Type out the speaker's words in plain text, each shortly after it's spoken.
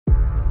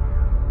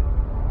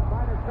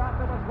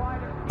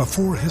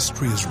Before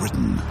history is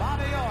written,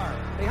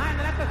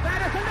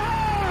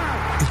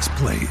 it's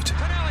played.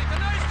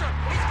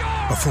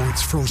 Before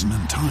it's frozen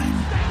in time,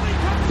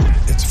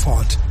 it's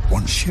fought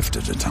one shift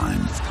at a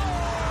time.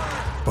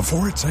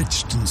 Before it's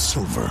etched in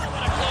silver,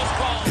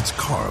 it's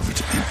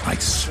carved in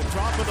ice.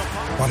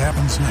 What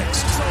happens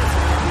next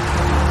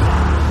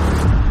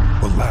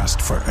will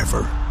last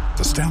forever.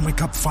 The Stanley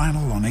Cup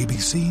Final on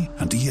ABC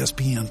and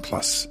ESPN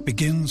Plus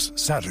begins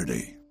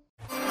Saturday.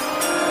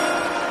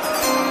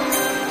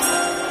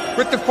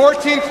 With the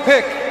 14th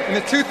pick in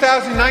the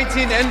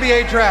 2019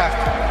 NBA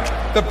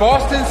Draft, the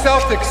Boston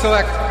Celtics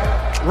select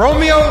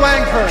Romeo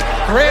Langford,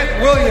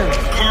 Grant Williams,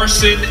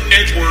 Carson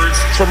Edwards,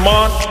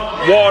 Tremont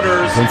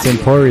Waters,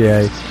 Vincent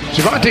Poirier,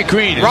 Javonte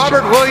Green,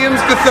 Robert Williams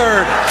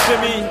III,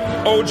 Semi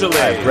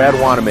Ojeleye, Brad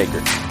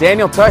Wanamaker,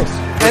 Daniel Tice,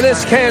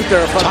 Enes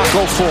Kanter,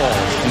 Taco Fall,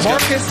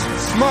 Marcus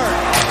Smart,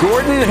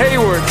 Gordon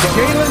Hayward,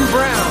 Jaylen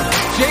Brown,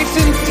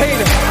 Jason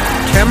Tatum,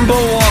 Kemba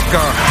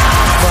Walker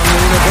from the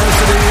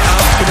University of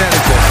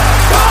Connecticut.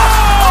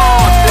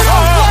 You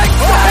don't like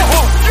that!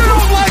 You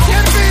don't like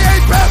NBA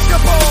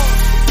basketball!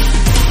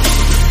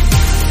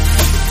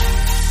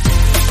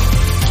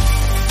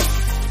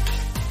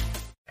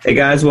 Hey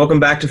guys, welcome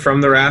back to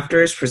From the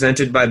Rafters,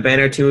 presented by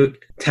Banner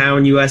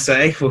Town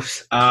USA.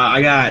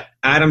 I got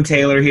Adam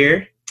Taylor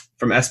here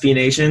from SB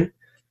Nation.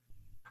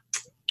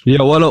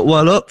 Yeah, what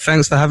up?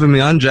 Thanks for having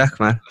me on, Jack,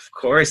 man. Of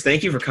course,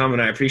 thank you for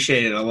coming. I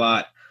appreciate it a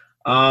lot.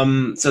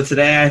 So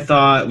today I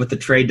thought with the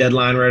trade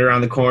deadline right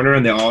around the corner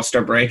and the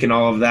All-Star break and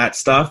all of that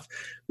stuff,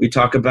 we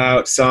talk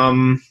about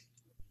some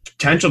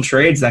potential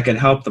trades that could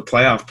help the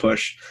playoff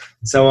push.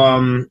 So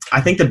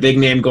I think the big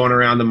name going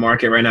around the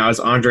market right now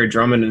is Andre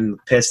Drummond and the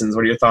Pistons.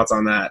 What are your thoughts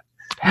on that?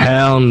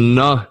 Hell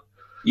no.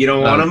 You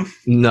don't want him?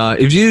 No.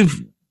 If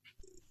you've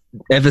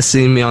ever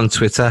seen me on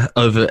Twitter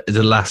over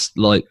the last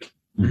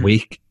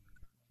week,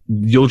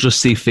 you'll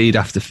just see feed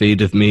after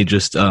feed of me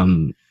just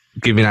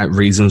giving out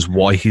reasons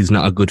why he's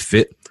not a good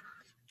fit.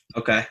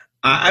 Okay.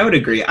 I would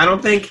agree. I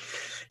don't think,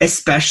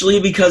 especially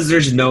because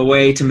there's no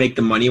way to make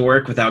the money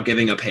work without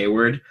giving up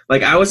Hayward.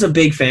 Like, I was a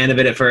big fan of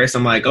it at first.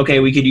 I'm like, okay,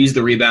 we could use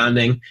the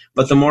rebounding.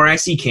 But the more I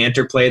see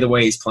Kanter play the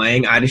way he's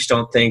playing, I just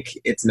don't think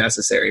it's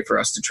necessary for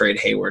us to trade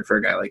Hayward for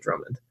a guy like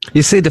Drummond.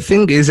 You see, the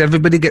thing is,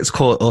 everybody gets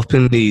caught up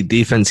in the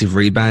defensive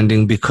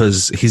rebounding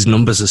because his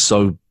numbers are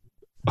so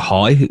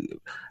high.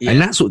 Yeah.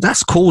 And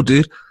that's cool,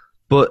 dude.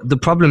 But the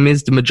problem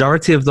is the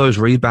majority of those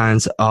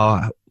rebounds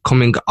are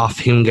coming off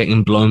him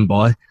getting blown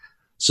by.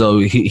 So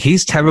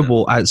he's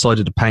terrible outside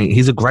of the paint.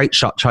 He's a great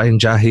shot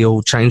changer.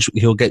 He'll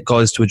get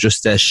guys to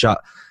adjust their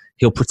shot.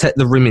 He'll protect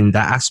the rim in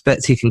that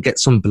aspect. He can get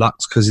some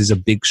blocks because he's a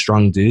big,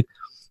 strong dude.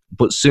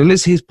 But as soon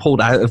as he's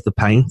pulled out of the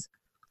paint,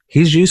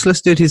 he's useless,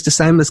 dude. He's the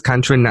same as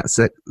Kanter in that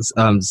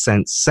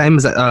sense. Same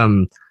as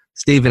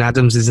Steven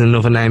Adams is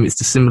another name. It's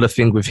the similar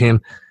thing with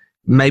him.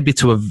 Maybe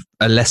to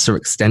a lesser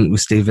extent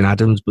with Steven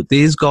Adams. But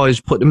these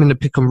guys, put them in a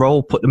pick and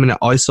roll, put them in an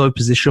ISO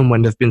position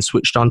when they've been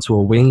switched onto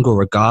a wing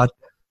or a guard.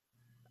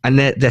 And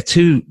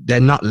they're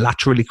not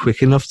laterally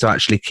quick enough to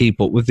actually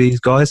keep up with these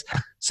guys.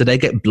 So they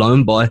get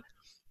blown by.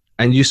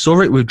 And you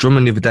saw it with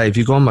Drummond the other day. If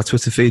you go on my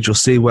Twitter feed, you'll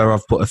see where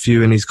I've put a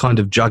few and he's kind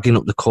of jogging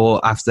up the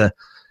court after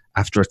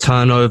a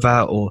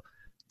turnover.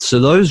 So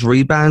those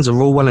rebounds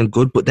are all well and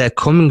good, but they're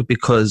coming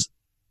because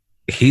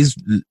he's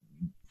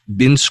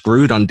been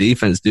screwed on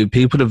defense, dude.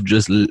 People have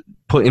just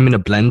put him in a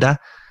blender.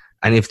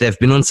 And if they've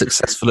been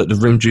unsuccessful at the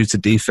rim due to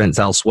defense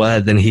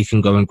elsewhere, then he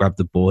can go and grab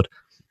the board.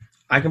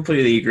 I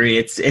completely agree.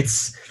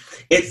 It's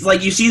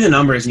like you see the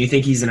numbers and you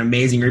think he's an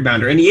amazing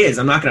rebounder, and he is.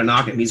 I'm not going to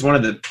knock him. He's one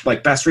of the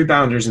best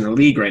rebounders in the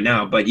league right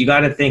now. But you got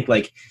to think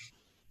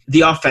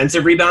the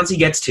offensive rebounds he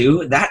gets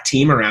too. That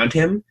team around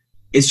him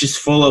is just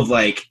full of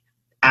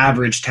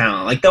average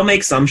talent. They'll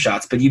make some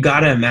shots, but you got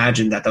to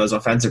imagine that those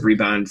offensive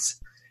rebounding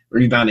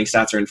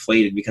stats are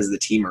inflated because of the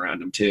team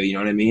around him too. You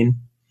know what I mean?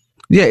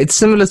 Yeah, it's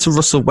similar to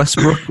Russell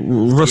Westbrook.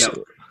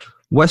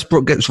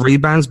 Westbrook gets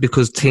rebounds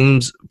because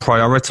teams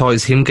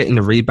prioritize him getting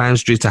the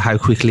rebounds due to how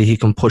quickly he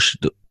can push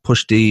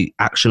the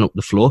action up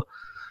the floor.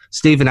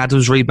 Steven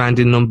Adams'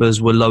 rebounding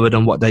numbers were lower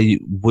than what they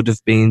would have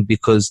been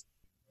because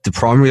the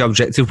primary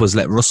objective was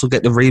let Russell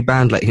get the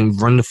rebound, let him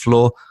run the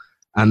floor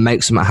and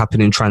make something happen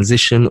in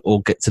transition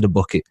or get to the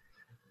bucket.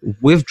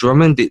 With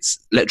Drummond, it's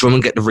let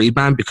Drummond get the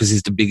rebound because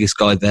he's the biggest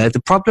guy there. The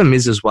problem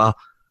is as well,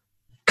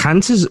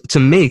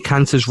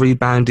 Kanter's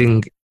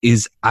rebounding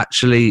is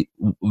actually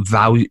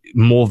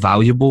more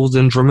valuable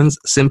than Drummond's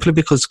simply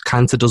because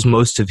Kanter does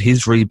most of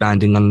his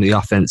rebounding on the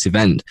offensive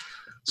end.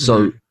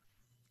 So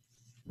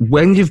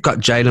when you've got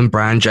Jaylen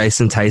Brown,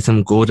 Jason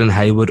Tatum, Gordon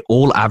Hayward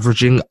all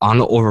averaging on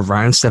or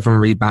around 7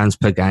 rebounds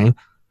per game,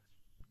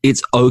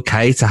 it's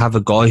okay to have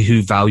a guy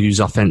who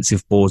values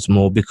offensive boards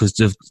more because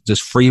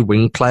there's 3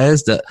 wing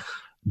players that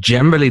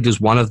generally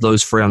there's one of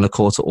those 3 on the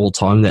court at all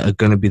time that are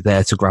going to be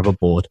there to grab a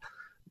board.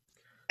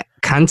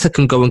 Kanter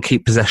can go and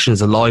keep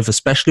possessions alive,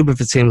 especially with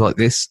a team like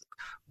this,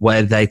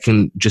 where they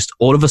can just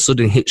all of a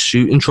sudden hit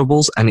shooting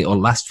troubles and it'll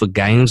last for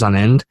games on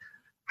end.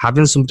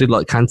 Having somebody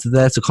like Kanter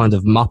there to kind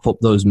of mop up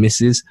those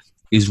misses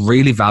is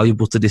really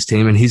valuable to this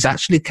team, and he's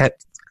actually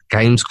kept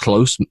games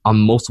close on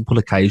multiple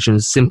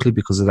occasions simply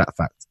because of that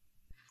fact.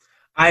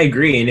 I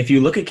agree. And if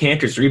you look at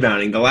Kanter's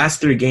rebounding, the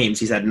last 3 games,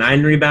 he's had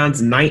 9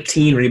 rebounds,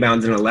 19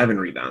 rebounds, and 11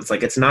 rebounds.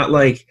 Like, it's not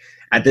like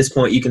at this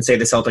point you can say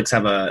the Celtics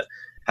have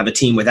a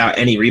team without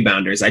any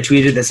rebounders. I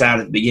tweeted this out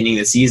at the beginning of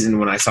the season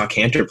when I saw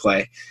Kanter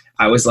play.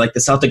 I was like, the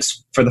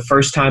Celtics, for the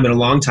first time in a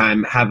long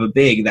time, have a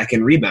big that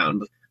can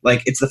rebound.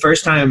 Like, it's the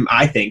first time,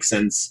 I think,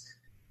 since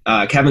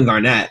Kevin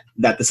Garnett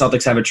that the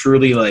Celtics have a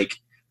truly, like,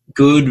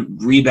 good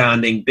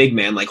rebounding big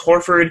man. Like,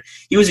 Horford,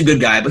 he was a good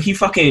guy, but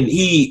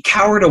he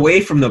cowered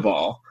away from the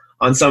ball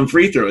on some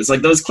free throws.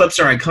 Like, those clips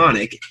are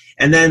iconic.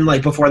 And then,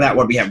 like, before that,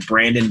 we have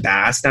Brandon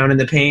Bass down in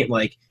the paint.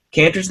 Like,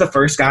 Kanter's the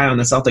first guy on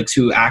the Celtics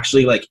who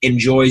actually, like,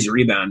 enjoys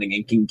rebounding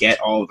and can get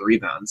all of the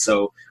rebounds.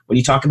 So when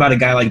you talk about a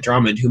guy like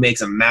Drummond who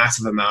makes a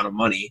massive amount of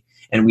money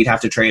and we'd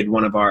have to trade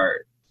one of our,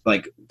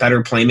 like,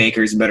 better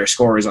playmakers and better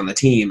scorers on the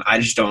team, I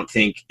just don't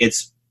think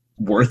it's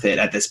worth it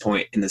at this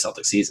point in the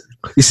Celtics season.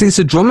 You see,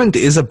 so Drummond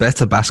is a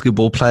better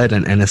basketball player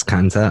than Enes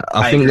Kanter.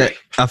 I think that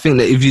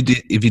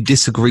if you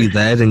disagree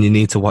there, then you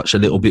need to watch a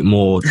little bit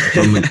more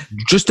Drummond,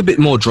 just a bit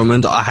more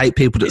Drummond. I hate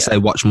people that say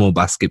watch more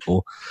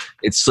basketball.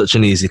 It's such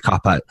an easy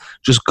cop out.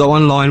 Just go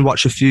online,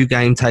 watch a few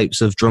game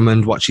tapes of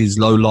Drummond, watch his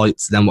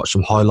lowlights, then watch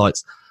some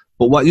highlights.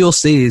 But what you'll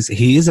see is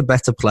he is a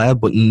better player,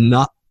 but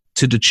not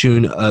to the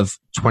tune of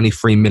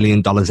 $23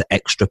 million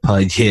extra per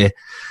year.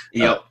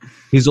 Yep.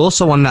 He's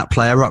also on that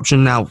player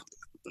option now.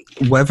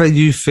 Whether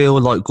you feel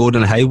like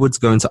Gordon Hayward's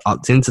going to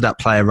opt into that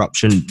player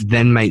option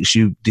then makes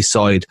you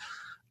decide,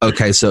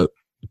 okay, so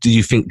do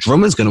you think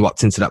Drummond's going to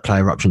opt into that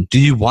player option? Do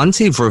you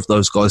want either of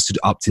those guys to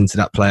opt into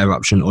that player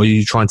option, or are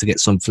you trying to get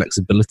some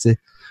flexibility?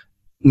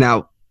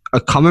 Now,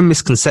 a common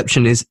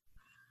misconception is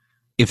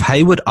if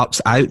Hayward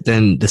opts out,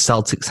 then the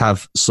Celtics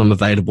have some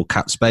available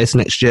cap space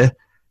next year.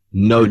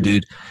 No,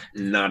 dude.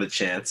 Not a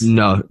chance.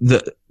 No.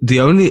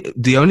 The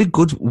only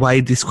good way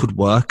this could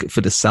work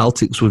for the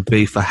Celtics would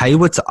be for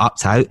Hayward to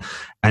opt out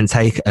and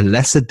take a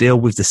lesser deal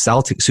with the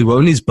Celtics, who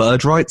own his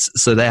bird rights,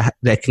 so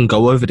they can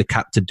go over the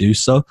cap to do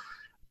so,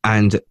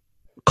 and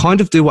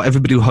kind of do what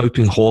everybody was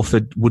hoping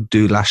Horford would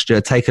do last year,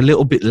 take a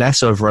little bit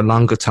less over a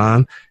longer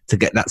term to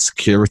get that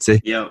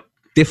security. Yeah.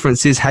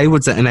 Difference is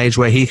Hayward's at an age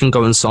where he can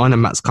go and sign a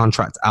max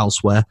contract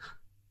elsewhere.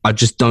 I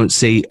just don't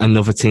see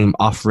another team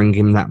offering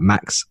him that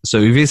max. So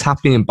if he's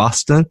happy in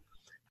Boston,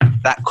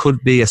 that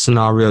could be a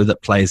scenario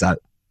that plays out.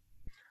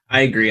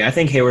 I agree. I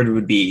think Hayward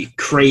would be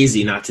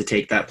crazy not to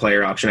take that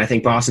player option. I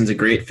think Boston's a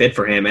great fit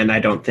for him, and I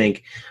don't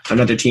think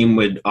another team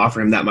would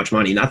offer him that much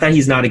money. Not that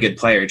he's not a good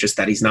player, just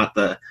that he's not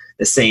the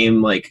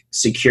same, like,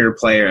 secure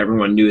player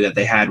everyone knew that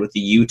they had with the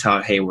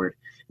Utah Hayward.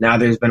 Now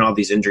there's been all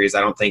these injuries. I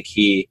don't think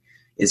he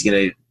is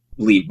going to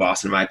leave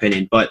Boston, in my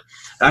opinion. But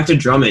back to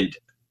Drummond.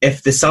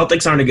 If the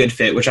Celtics aren't a good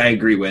fit, which I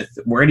agree with,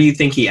 where do you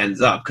think he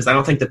ends up? Because I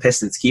don't think the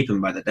Pistons keep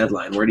him by the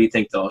deadline. Where do you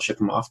think they'll ship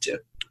him off to?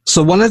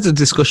 So one of the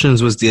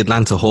discussions was the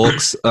Atlanta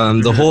Hawks.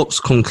 The Hawks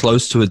come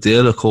close to a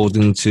deal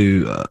according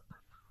to,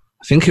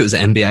 I think it was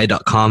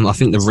NBA.com. I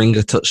think the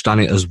Ringer touched on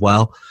it as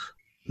well.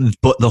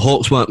 But the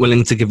Hawks weren't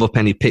willing to give up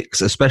any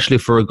picks, especially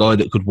for a guy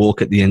that could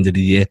walk at the end of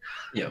the year.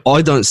 Yeah.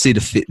 I don't see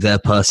the fit there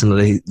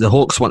personally. The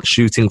Hawks want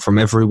shooting from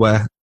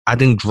everywhere.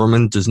 Adding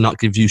Drummond does not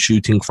give you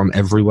shooting from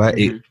everywhere.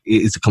 Mm-hmm.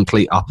 It is a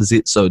complete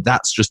opposite. So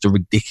that's just a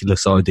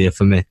ridiculous idea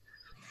for me.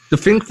 The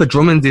thing for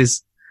Drummond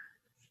is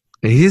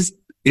he's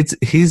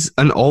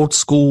an old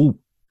school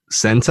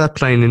center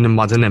playing in the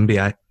modern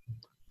NBA.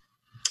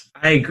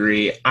 I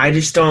agree. I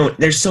just don't.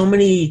 There's so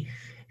many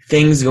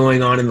things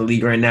going on in the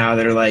league right now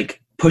that are like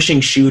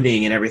pushing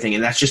shooting and everything,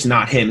 and that's just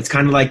not him. It's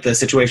kind of like the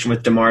situation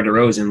with DeMar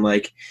DeRozan.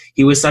 Like,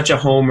 he was such a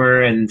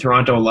homer, and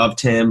Toronto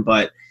loved him,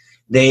 but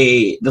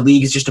the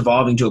league is just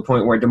evolving to a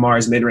point where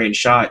DeMar's mid-range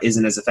shot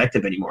isn't as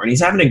effective anymore. And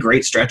he's having a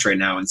great stretch right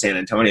now in San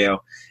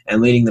Antonio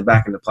and leading them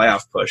back in the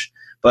playoff push.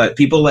 But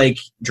people like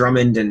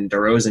Drummond and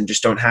DeRozan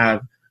just don't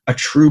have a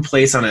true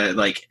place on a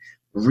like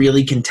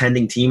really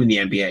contending team in the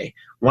NBA.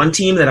 One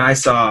team that I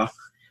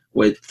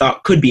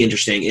thought could be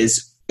interesting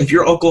is, if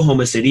you're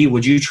Oklahoma City,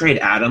 would you trade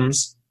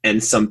Adams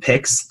and some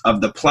picks of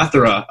the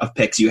plethora of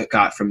picks you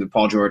got from the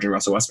Paul George and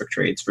Russell Westbrook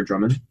trades for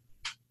Drummond?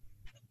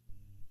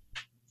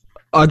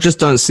 I just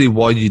don't see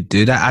why you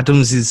do that.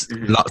 Adams is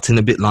locked in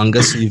a bit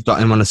longer, so you've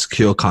got him on a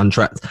secure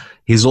contract.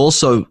 He's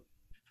also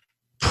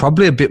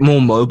probably a bit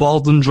more mobile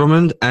than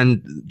Drummond,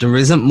 and there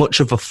isn't much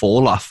of a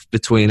fall-off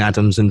between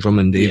Adams and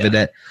Drummond either.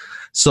 Yeah.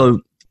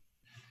 So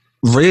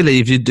really,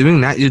 if you're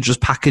doing that, you're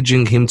just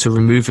packaging him to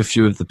remove a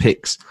few of the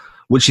picks,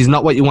 which is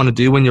not what you want to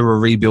do when you're a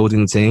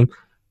rebuilding team.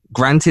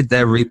 Granted,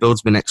 their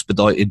rebuild's been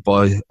expedited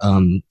by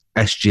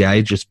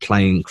SGA just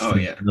playing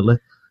phenomenally.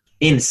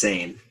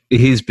 Insane.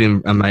 He's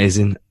been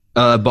amazing.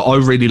 But I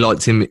really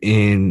liked him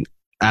in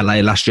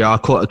LA last year. I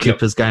caught a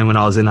Clippers game when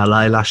I was in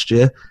LA last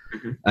year,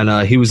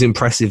 and he was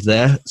impressive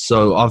there.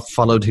 So I've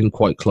followed him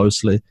quite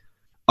closely.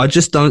 I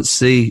just don't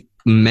see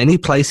many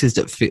places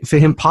that fit for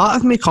him. Part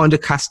of me kind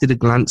of casted a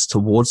glance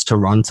towards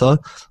Toronto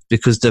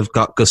because they've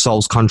got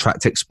Gasol's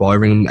contract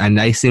expiring, and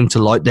they seem to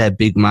like their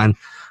big man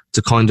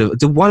to kind of...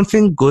 The one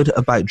thing good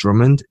about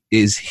Drummond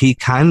is he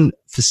can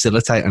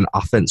facilitate an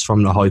offense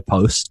from the high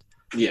post.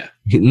 Yeah.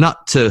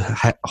 Not to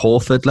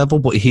Horford level,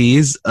 but he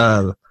is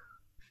a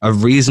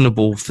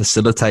reasonable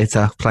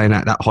facilitator playing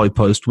at that high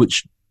post,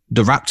 which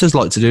the Raptors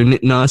like to do.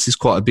 Nick Nurse is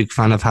quite a big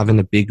fan of having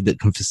a big that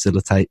can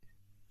facilitate.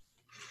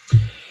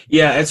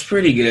 Yeah, it's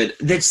pretty good.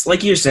 It's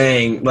like you're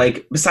saying,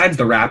 like, besides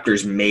the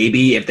Raptors,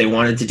 maybe if they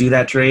wanted to do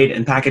that trade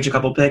and package a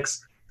couple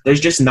picks,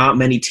 there's just not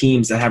many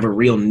teams that have a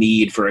real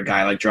need for a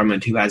guy like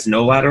Drummond who has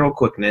no lateral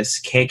quickness,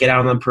 can't get out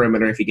on the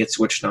perimeter if he gets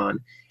switched on,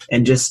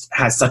 and just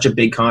has such a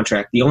big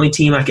contract. The only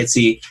team I could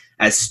see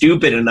as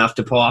stupid enough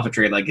to pull off a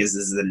trade like this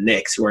is the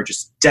Knicks, who are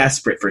just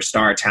desperate for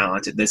star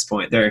talent at this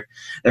point. Their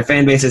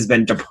fan base has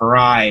been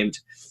deprived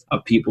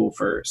of people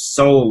for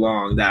so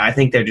long that I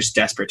think they're just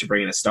desperate to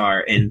bring in a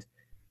star. And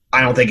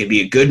I don't think it'd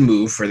be a good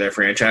move for their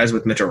franchise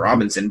with Mitchell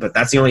Robinson, but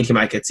that's the only team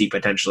I could see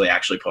potentially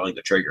actually pulling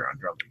the trigger on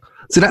Drummond.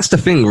 So that's the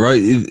thing,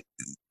 right?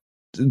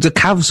 The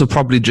Cavs are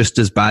probably just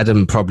as bad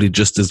and probably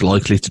just as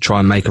likely to try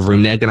and make a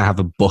room. They're going to have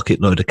a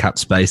bucket load of cap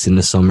space in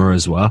the summer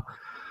as well.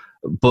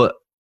 But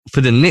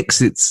for the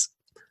Knicks,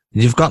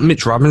 you've got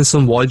Mitch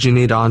Robinson. Why do you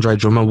need Andre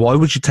Drummond? Why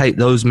would you take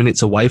those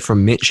minutes away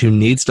from Mitch, who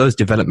needs those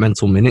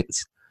developmental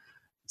minutes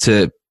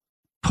to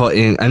put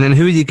in? And then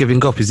who are you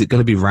giving up? Is it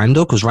going to be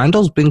Randall? Because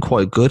Randall's been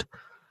quite good.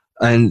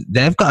 And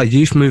they've got a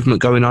youth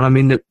movement going on. I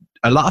mean,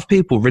 a lot of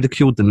people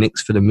ridiculed the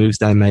Knicks for the moves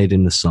they made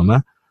in the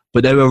summer,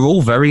 but they were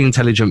all very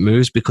intelligent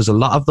moves because a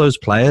lot of those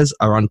players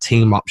are on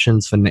team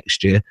options for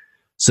next year.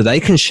 So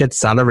they can shed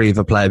salary if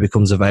a player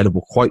becomes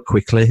available quite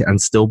quickly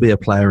and still be a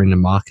player in the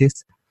market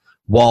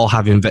while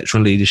having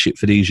veteran leadership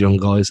for these young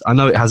guys. I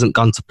know it hasn't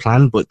gone to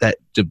plan, but that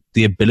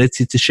the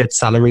ability to shed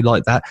salary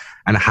like that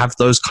and have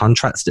those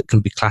contracts that can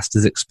be classed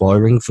as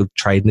expiring for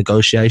trade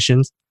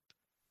negotiations,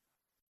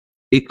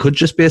 it could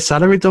just be a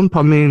salary dump.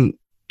 I mean,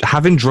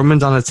 having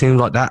Drummond on a team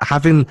like that,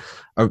 having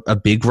a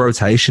big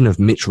rotation of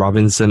Mitch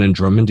Robinson and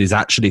Drummond is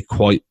actually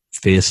quite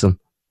fearsome.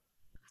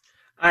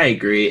 I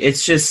agree.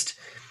 It's just,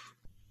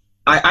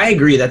 I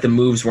agree that the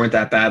moves weren't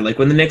that bad. Like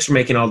when the Knicks were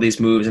making all these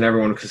moves and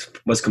everyone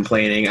was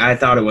complaining, I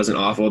thought it wasn't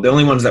awful. The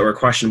only ones that were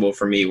questionable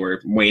for me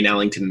were Wayne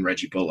Ellington and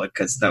Reggie Bullock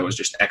because that was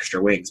just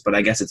extra wings. But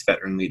I guess it's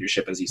veteran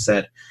leadership, as you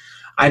said.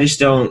 I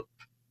don't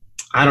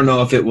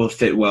know if it will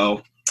fit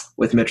well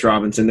with Mitch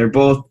Robinson.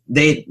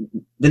 The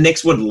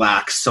Knicks would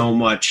lack so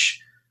much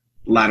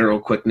lateral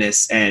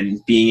quickness and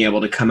being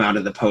able to come out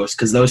of the post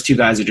because those two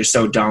guys are just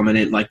so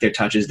dominant, like their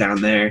touches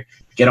down there,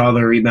 get all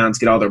their rebounds,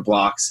 get all their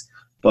blocks.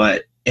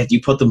 But if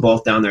you put them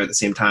both down there at the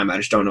same time, I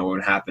just don't know what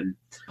would happen.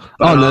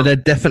 But, no, they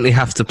definitely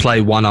have to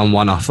play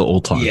one-on-one off at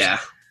all times.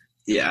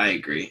 Yeah, I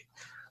agree.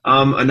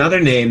 Another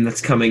name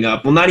that's coming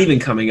up, well, not even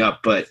coming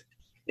up, but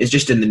is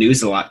just in the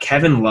news a lot,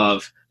 Kevin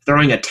Love,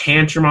 throwing a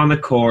tantrum on the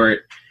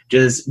court,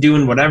 just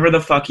doing whatever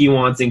the fuck he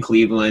wants in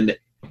Cleveland.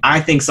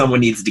 I think someone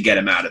needs to get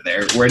him out of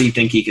there. Where do you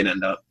think he can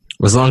end up?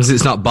 As long as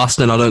it's not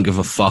Boston, I don't give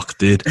a fuck,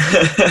 dude.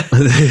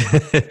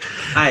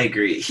 I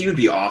agree. He would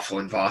be awful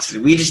in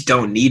Boston. We just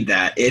don't need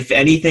that. If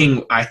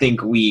anything, I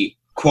think we,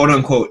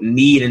 quote-unquote,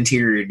 need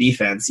interior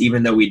defense,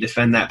 even though we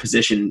defend that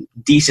position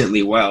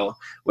decently well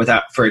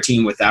for a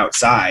team without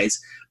size.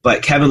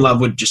 But Kevin Love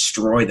would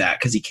destroy that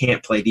because he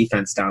can't play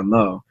defense down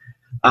low.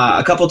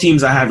 A couple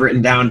teams I have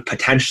written down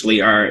potentially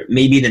are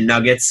maybe the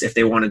Nuggets if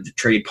they wanted to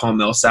trade Paul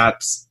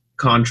Millsap's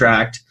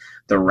contract,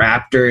 the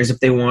Raptors if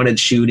they wanted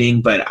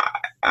shooting, but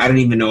I don't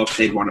even know if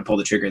they'd want to pull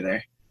the trigger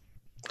there.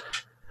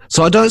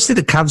 So I don't see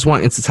the Cavs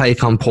wanting to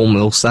take on Paul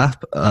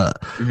Millsap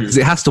because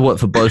it has to work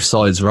for both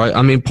sides, right?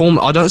 I mean,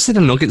 I don't see the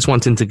Nuggets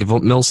wanting to give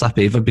up Millsap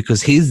either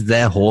because he's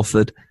their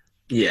Horford.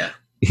 Yeah.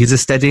 He's a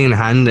steadying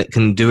hand that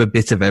can do a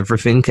bit of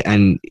everything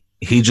and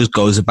he just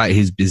goes about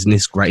his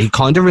business great. He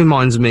kind of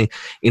reminds me,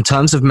 in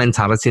terms of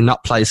mentality,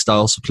 not play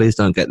style, so please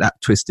don't get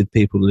that twisted,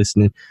 people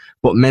listening,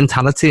 but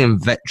mentality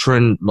and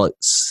veteran like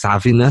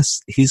savviness,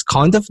 he's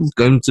kind of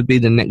going to be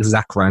the next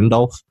Zach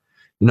Randolph.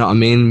 You know what I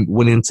mean?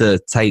 Willing to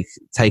take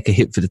a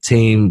hit for the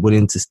team,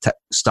 willing to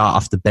start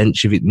off the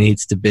bench if it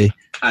needs to be.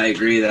 I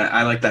agree that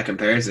I like that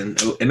comparison.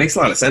 It makes a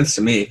lot of sense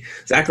to me.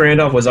 Zach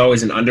Randolph was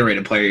always an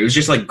underrated player. He was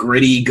just like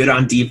gritty, good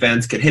on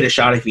defense, could hit a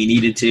shot if he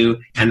needed to,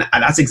 and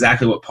that's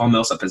exactly what Paul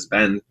Millsap has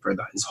been for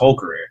his whole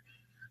career.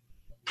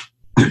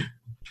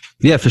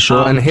 Yeah, for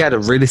sure. And he had a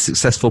really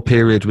successful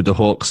period with the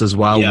Hawks as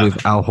well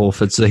with Al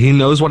Horford, so he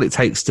knows what it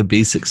takes to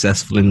be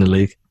successful in the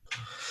league.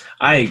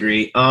 I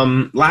agree.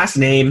 Last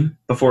name,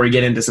 before we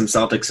get into some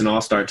Celtics and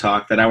All-Star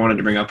talk, that I wanted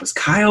to bring up was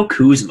Kyle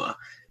Kuzma.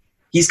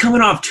 He's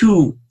coming off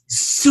 2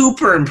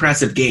 super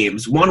impressive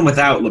games, one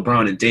without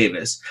LeBron and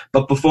Davis.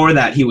 But before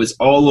that, he was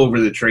all over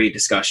the trade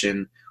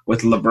discussion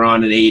with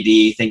LeBron and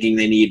AD, thinking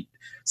they need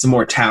some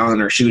more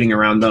talent or shooting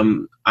around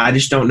them. I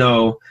just don't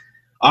know.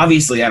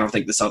 Obviously, I don't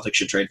think the Celtics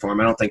should trade for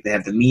him. I don't think they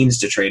have the means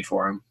to trade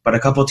for him. But a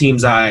couple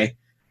teams I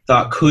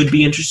thought could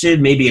be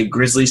interested, maybe a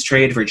Grizzlies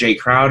trade for Jay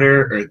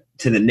Crowder or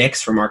to the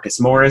Knicks for Marcus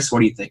Morris. What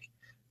do you think?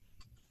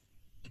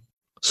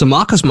 So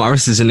Marcus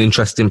Morris is an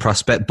interesting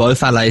prospect.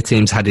 Both LA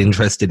teams had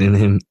interest in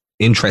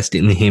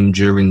him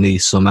during the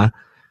summer.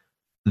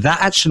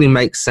 that actually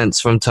makes sense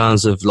from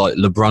terms of like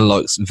LeBron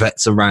likes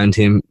vets around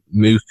him.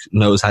 Mook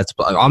knows how to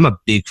play. I'm a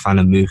big fan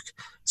of Mook,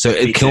 so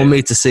it'd kill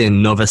me to see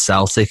another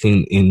Celtic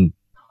in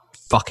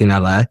fucking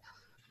LA.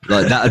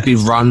 Like that'd be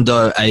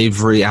Rondo,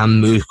 Avery,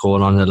 and Mook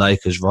all on the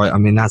Lakers, right? I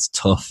mean, that's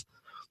tough.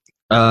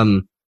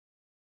 Pelicans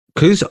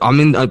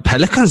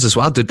as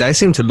well. Did they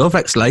seem to love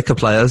ex-Laker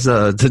players?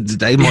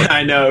 They might,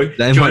 I know.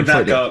 They join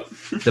back up.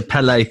 The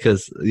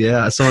Pelicans.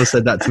 Yeah, someone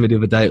said that to me the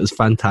other day. It was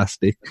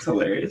fantastic. It's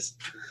hilarious.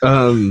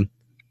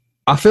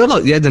 I feel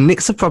like, the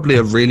Knicks are probably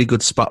a really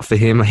good spot for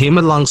him. Him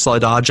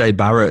alongside RJ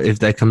Barrett, if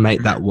they can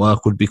make that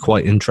work, would be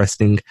quite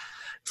interesting.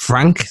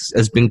 Frank's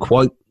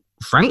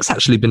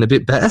actually been a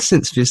bit better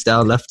since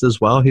Fizdale left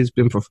as well. He's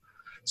been...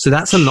 So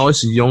that's a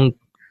nice young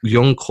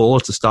core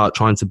to start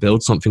trying to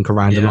build something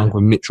around along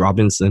with Mitch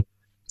Robinson.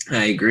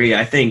 I agree.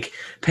 I think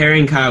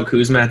pairing Kyle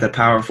Kuzma at the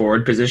power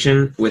forward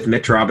position with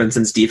Mitch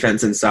Robinson's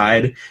defense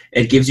inside,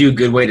 it gives you a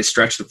good way to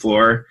stretch the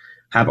floor,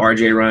 have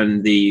RJ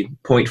run the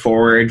point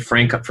forward,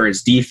 Frank up for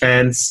his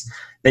defense.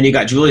 Then you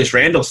got Julius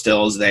Randle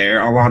stills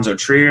there, Alonzo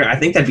Trier. I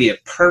think that'd be a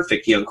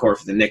perfect young core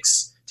for the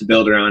Knicks to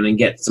build around and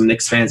get some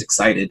Knicks fans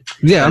excited.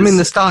 Yeah, I mean,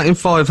 the starting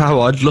five,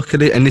 how I'd look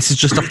at it, and this is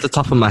just off the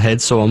top of my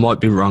head, so I might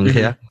be wrong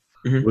here,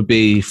 would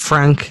be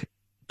Frank,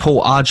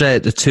 Paul, RJ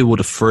at the 2 or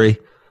the 3.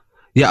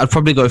 Yeah, I'd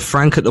probably go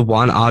Frank at the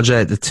 1,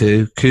 RJ at the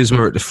 2,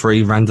 Kuzma at the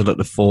 3, Randle at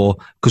the 4.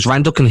 Because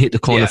Randle can hit the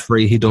corner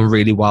 3. He done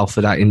really well for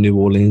that in New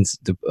Orleans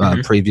the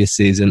previous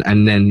season.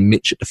 And then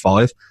Mitch at the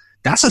 5.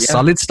 That's a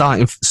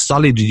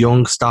solid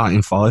young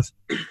starting 5.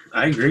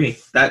 I agree.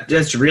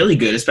 That's really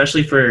good,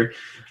 especially for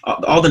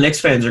all the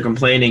Knicks fans are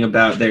complaining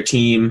about their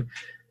team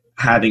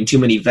having too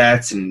many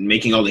vets and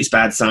making all these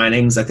bad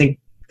signings. I think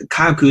the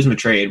Kyle Kuzma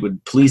trade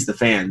would please the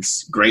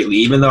fans greatly,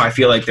 even though I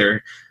feel like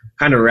they're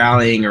kind of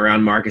rallying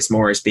around Marcus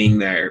Morris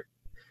being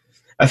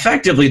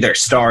effectively their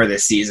star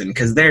this season,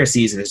 because their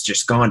season has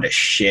just gone to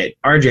shit.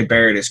 RJ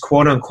Barrett is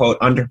quote-unquote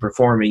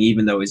underperforming,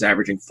 even though he's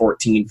averaging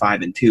 14,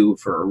 5, and 2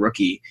 for a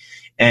rookie.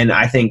 And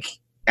I think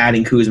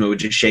adding Kuzma would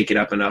just shake it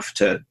up enough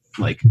to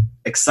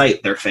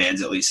excite their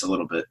fans at least a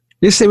little bit.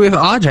 You see, with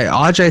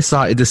RJ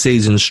started the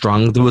season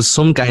strong. There was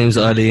some games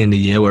early in the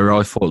year where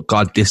I thought,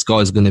 God, this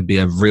guy's going to be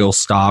a real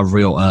star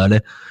real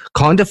early.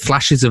 Kind of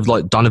flashes of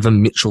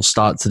Donovan Mitchell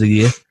start to the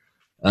year.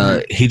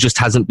 He just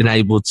hasn't been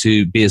able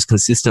to be as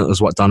consistent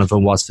as what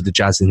Donovan was for the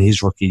Jazz in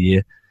his rookie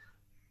year.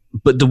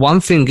 But the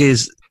one thing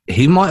is,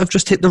 he might have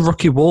just hit the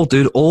rookie wall,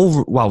 dude.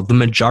 The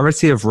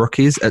majority of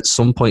rookies at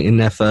some point in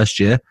their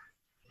first year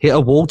hit a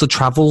wall. The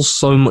travel's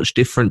so much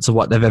different to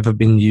what they've ever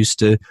been used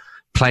to.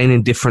 Playing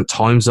in different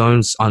time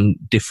zones on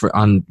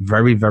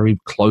very, very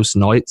close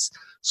nights.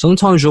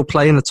 Sometimes you'll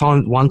play in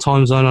one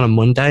time zone on a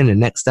Monday, and the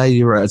next day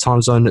you're at a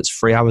time zone that's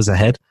 3 hours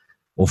ahead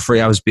or 3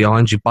 hours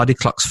behind. Your body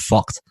clock's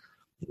fucked.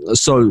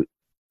 So,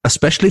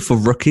 especially for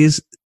rookies,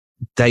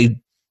 they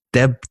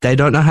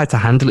don't know how to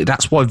handle it.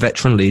 That's why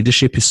veteran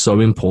leadership is so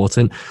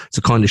important,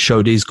 to kind of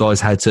show these guys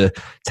how to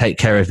take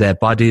care of their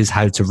bodies,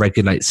 how to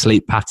regulate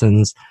sleep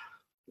patterns.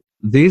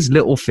 These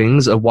little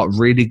things are what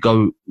really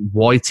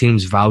why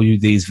teams value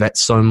these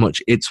vets so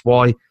much. It's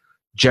why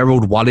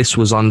Gerald Wallace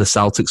was on the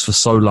Celtics for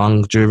so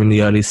long during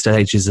the early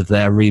stages of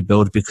their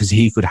rebuild, because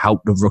he could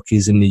help the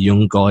rookies and the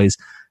young guys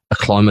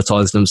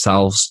acclimatize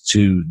themselves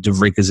to the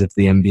rigors of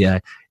the NBA.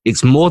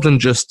 It's more than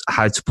just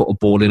how to put a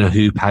ball in a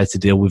hoop, how to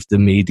deal with the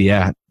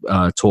media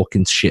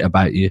talking shit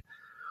about you.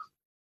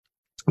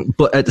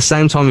 But at the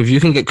same time, if you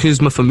can get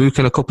Kuzma for Mook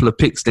and a couple of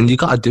picks, then you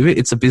got to do it.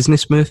 It's a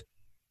business move.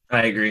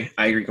 I agree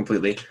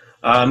completely.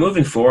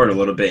 Moving forward a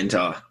little bit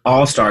into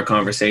all-star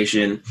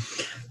conversation,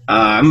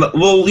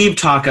 we'll leave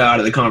Taka out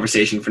of the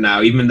conversation for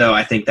now, even though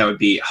I think that would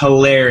be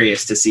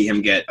hilarious to see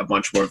him get a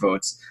bunch more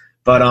votes.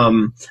 But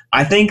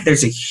I think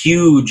there's a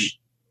huge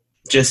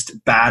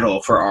just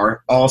battle for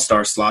our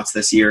all-star slots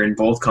this year in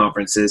both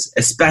conferences,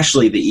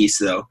 especially the East,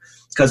 though,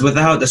 because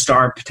without the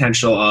star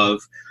potential of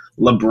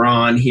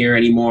LeBron here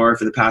anymore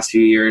for the past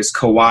few years,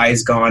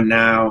 Kawhi's gone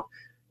now,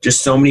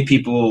 just so many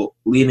people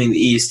leaving the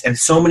East and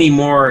so many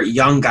more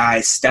young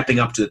guys stepping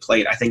up to the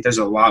plate. I think there's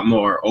a lot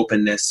more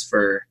openness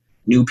for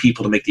new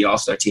people to make the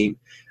All-Star team.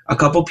 A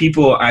couple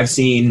people I've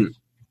seen,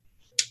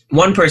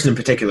 one person in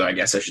particular, I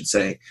guess I should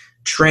say,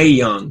 Trae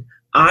Young.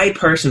 I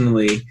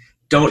personally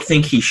don't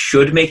think he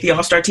should make the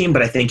All-Star team,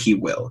 but I think he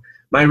will.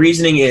 My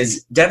reasoning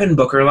is Devin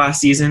Booker last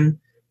season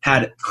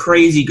had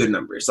crazy good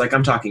numbers. Like,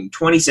 I'm talking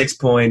 26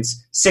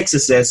 points, 6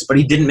 assists, but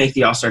he didn't make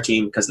the All-Star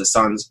team because the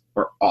Suns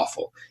were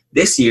awful.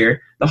 This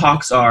year, the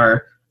Hawks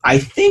are, I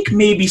think,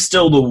 maybe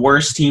still the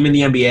worst team in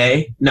the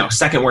NBA. No,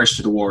 second worst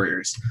to the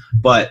Warriors.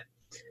 But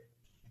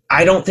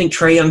I don't think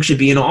Trae Young should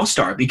be an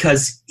All-Star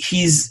because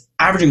he's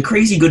averaging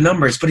crazy good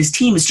numbers, but his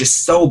team is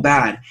just so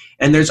bad.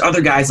 And there's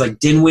other guys like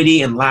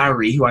Dinwiddie and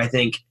Lowry who I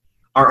think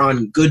are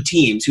on good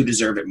teams who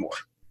deserve it more.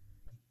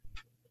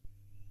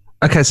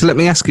 Okay, so let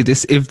me ask you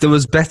this. If there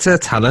was better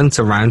talent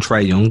around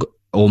Trae Young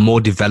or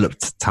more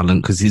developed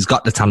talent, because he's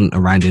got the talent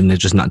around him, they're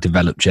just not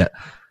developed yet,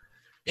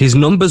 his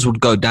numbers would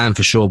go down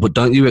for sure, but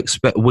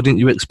wouldn't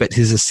you expect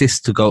his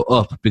assists to go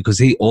up because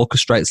he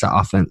orchestrates that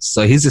offense?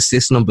 So his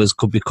assist numbers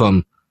could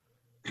become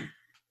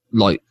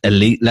like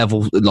elite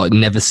level, like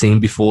never seen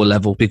before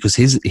level, because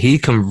he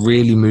can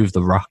really move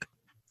the rock.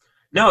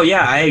 No,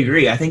 yeah, I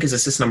agree. I think his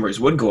assist numbers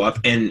would go up,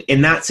 and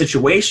in that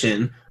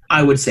situation,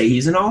 I would say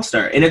he's an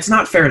all-star. And it's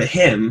not fair to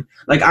him.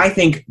 Like, I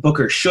think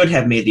Booker should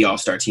have made the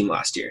all-star team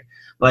last year.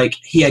 Like,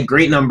 he had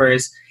great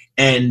numbers,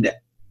 and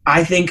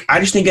I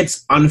just think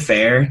it's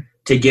unfair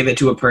to give it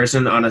to a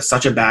person on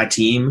such a bad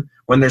team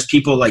when there's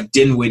people like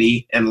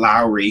Dinwiddie and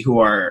Lowry who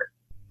are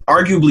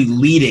arguably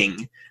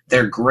leading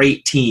their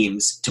great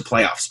teams to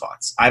playoff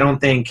spots. I don't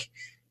think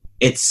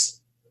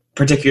it's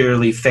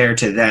particularly fair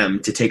to them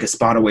to take a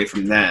spot away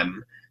from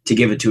them to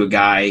give it to a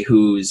guy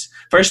who's,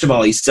 first of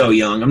all, he's so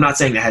young. I'm not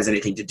saying that has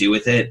anything to do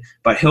with it,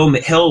 but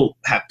he'll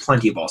have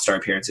plenty of all-star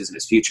appearances in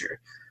his future.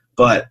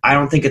 But I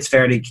don't think it's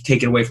fair to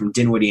take it away from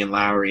Dinwiddie and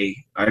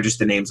Lowry, are just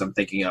the names I'm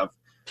thinking of,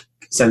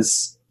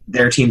 since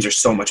their teams are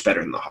so much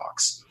better than the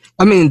Hawks.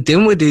 I mean,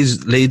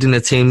 Dinwiddie's leading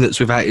a team that's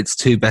without its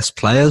two best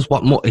players.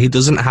 What more? He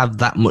doesn't have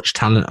that much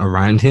talent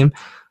around him,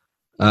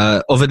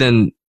 other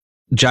than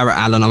Jarrett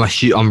Allen.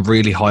 I'm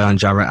really high on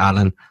Jarrett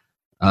Allen.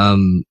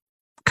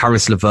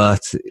 Caris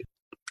LeVert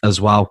as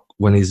well,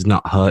 when he's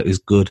not hurt, is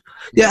good.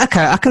 Yeah,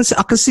 okay, I can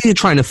see your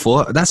train of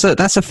thought. That's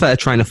a fair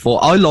train of thought.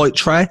 I like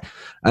Trey,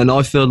 and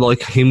I feel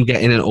like him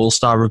getting an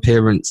all-star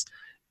appearance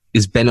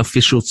is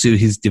beneficial to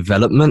his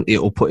development. It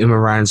will put him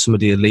around some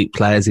of the elite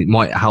players. It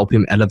might help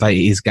him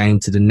elevate his game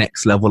to the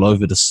next level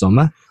over the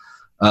summer.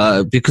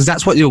 Because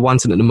that's what you're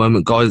wanting at the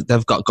moment, guys.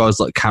 They've got guys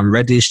like Cam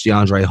Reddish,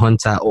 DeAndre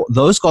Hunter.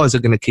 Those guys are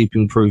going to keep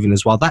improving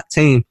as well. That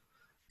team,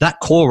 that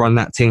core on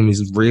that team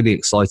is really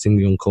exciting,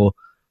 young core.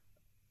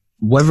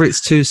 Whether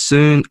it's too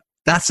soon,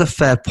 that's a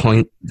fair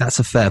point.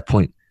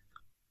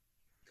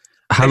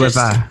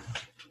 However,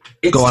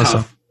 it's go on,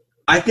 tough. sir.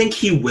 I think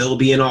he will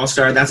be an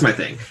all-star. That's my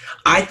thing.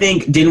 I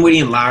think Dinwiddie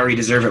and Lowry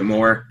deserve it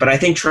more, but I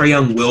think Trae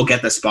Young will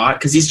get the spot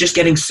because he's just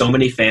getting so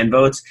many fan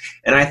votes,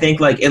 and I think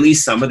like at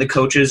least some of the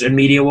coaches and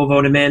media will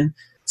vote him in.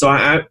 So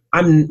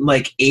I'm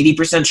like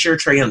 80% sure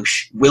Trae Young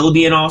will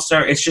be an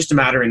all-star. It's just a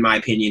matter, in my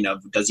opinion,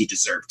 of does he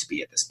deserve to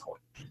be at this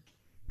point.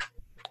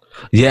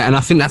 Yeah, and I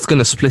think that's going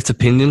to split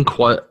opinion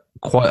quite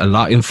a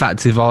lot. In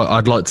fact,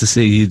 I'd like to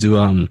see you do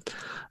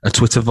a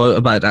Twitter vote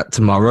about that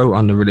tomorrow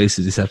on the release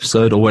of this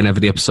episode or whenever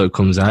the episode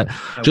comes out.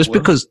 Just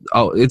because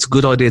it's a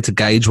good idea to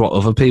gauge what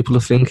other people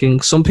are thinking.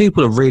 Some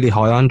people are really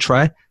high on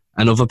Trey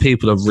and other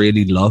people are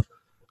really low.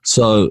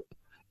 So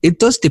it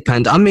does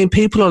depend. I mean,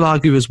 people will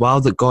argue as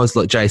well that guys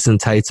like Jason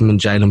Tatum and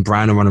Jaylen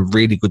Brown are on a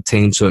really good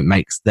team, so it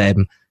makes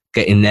them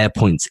getting their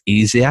points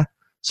easier.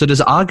 So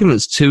there's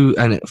arguments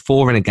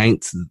for and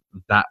against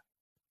that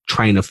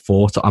train of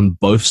thought on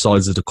both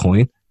sides of the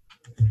coin.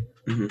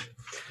 Mm-hmm.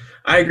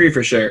 I agree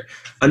for sure.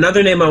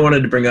 Another name I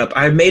wanted to bring up,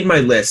 I made my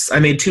lists. I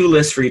made 2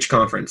 lists for each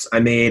conference. I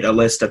made a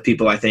list of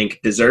people I think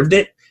deserved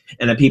it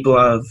and a people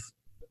of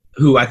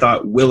who I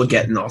thought will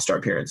get an all-star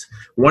appearance.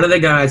 One of the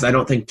guys I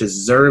don't think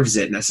deserves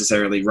it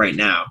necessarily right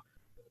now,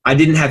 I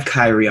didn't have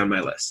Kyrie on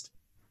my list.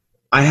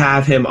 I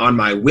have him on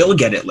my will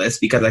get it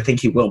list because I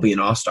think he will be an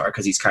all-star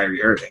because he's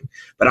Kyrie Irving.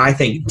 But I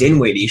think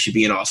Dinwiddie should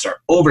be an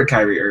all-star over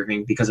Kyrie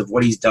Irving because of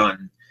what he's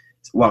done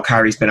while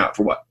Kyrie's been out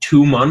for,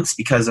 2 months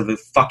because of a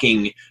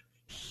fucking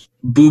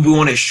boo-boo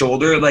on his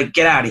shoulder. Like,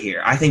 get out of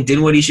here. I think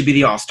Dinwiddie should be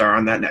the all-star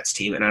on that Nets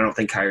team, and I don't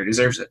think Kyrie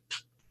deserves it.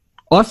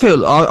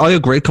 I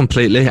agree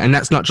completely, and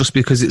that's not just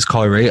because it's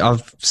Kyrie.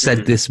 I've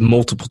said this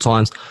multiple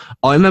times.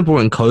 I remember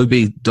when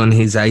Kobe done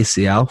his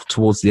ACL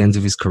towards the end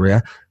of his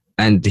career,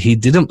 and he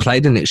didn't play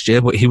the next year,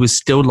 but he was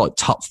still like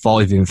top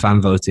 5 in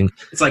fan voting.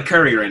 It's like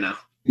Curry right now.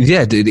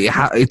 Yeah, dude.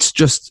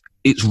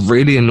 It's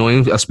really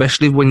annoying,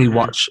 especially when you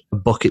watch a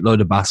bucket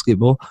load of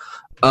basketball.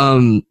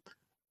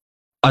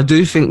 I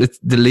do think that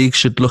the league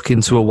should look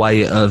into a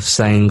way of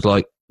saying,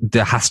 like,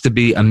 there has to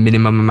be a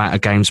minimum amount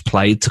of games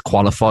played to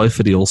qualify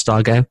for the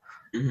All-Star game.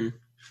 Mm-hmm.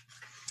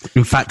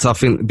 In fact, I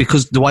think,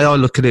 because the way I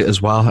look at it as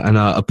well, and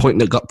a point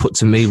that got put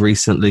to me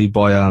recently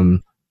by, I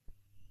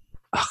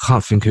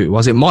can't think who it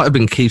was. It might have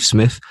been Keith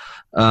Smith.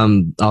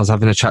 I was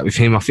having a chat with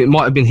him. I think it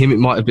might have been him. It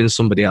might have been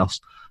somebody else.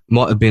 It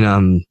might have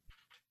been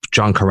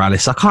John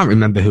Corrales. I can't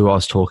remember who I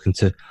was talking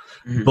to.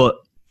 Mm-hmm. But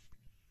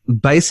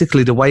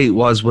basically the way it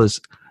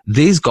was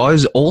these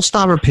guys,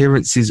 all-star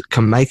appearances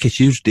can make a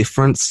huge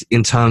difference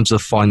in terms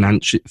of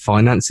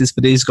finances for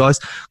these guys.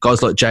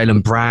 Guys like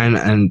Jaylen Brown,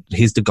 and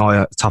he's the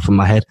guy at the top of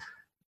my head,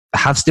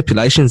 have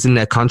stipulations in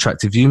their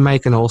contract. If you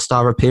make an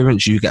all-star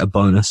appearance, you get a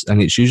bonus,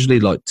 and it's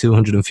usually like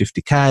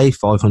 $250K,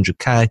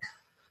 $500K.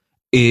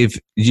 If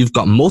you've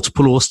got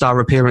multiple all-star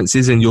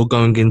appearances and you're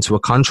going into a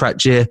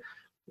contract year,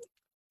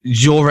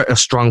 you're at a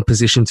strong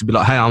position to be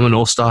like, hey, I'm an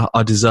all-star,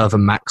 I deserve a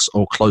max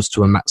or close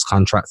to a max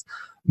contract.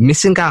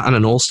 Missing out on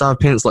an all-star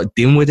appearance like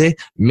Dinwiddie,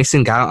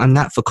 missing out on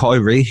that for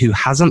Kyrie, who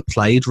hasn't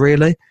played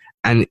really,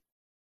 and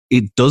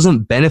it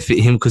doesn't benefit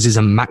him because he's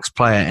a max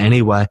player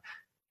anyway,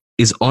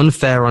 is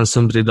unfair on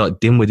somebody like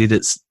Dinwiddie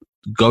that's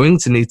going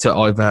to need to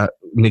either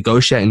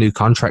negotiate a new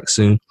contract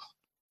soon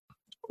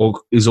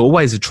is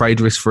always a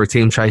trade risk for a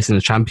team chasing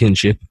a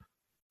championship.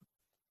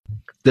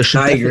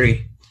 I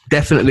agree.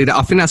 Definitely.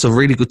 I think that's a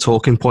really good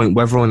talking point,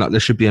 whether or not there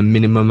should be a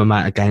minimum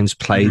amount of games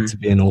played to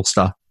be an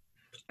all-star.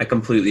 I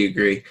completely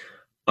agree.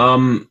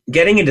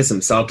 Getting into some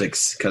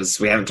Celtics, because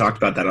we haven't talked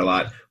about that a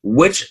lot.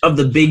 Which of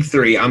the big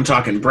three, I'm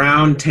talking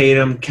Brown,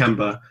 Tatum,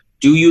 Kemba,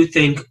 do you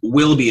think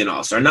will be an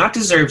all-star? Not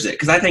deserves it,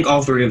 because I think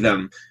all three of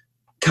them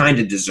kind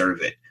of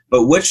deserve it.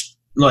 But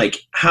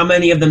how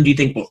many of them do you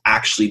think will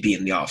actually be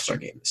in the all-star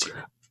game this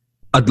year?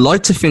 I'd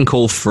like to think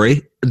all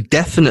three.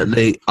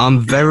 Definitely. I'm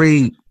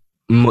very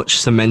much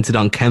cemented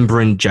on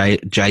Kemba and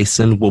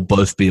Jason will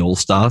both be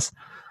all-stars.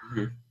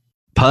 Mm-hmm.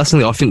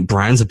 Personally, I think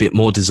Brown's a bit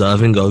more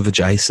deserving over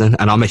Jason,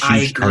 and I'm a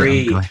huge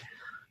Tatum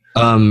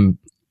guy.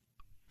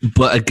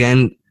 But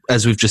again,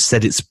 as we've just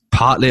said, it's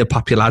partly a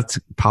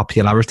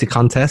popularity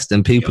contest,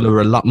 and people are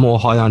a lot more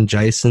high on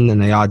Jason than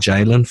they are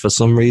Jalen for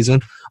some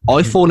reason.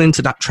 I fall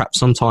into that trap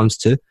sometimes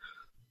too.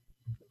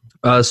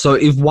 So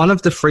if one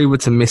of the three were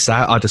to miss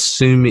out, I'd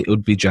assume it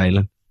would be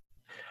Jalen.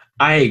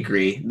 I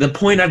agree. The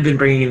point I've been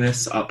bringing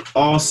this up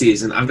all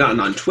season, I've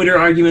gotten on Twitter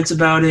arguments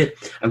about it.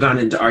 I've gotten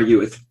into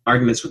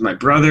arguments with my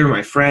brother,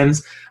 my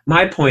friends.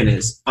 My point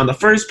is, on the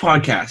first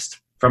podcast,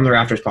 from the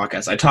Raptors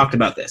podcast, I talked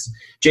about this.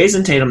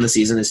 Jason Tatum this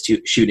season is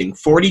shooting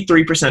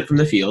 43% from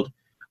the field,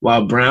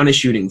 while Brown is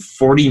shooting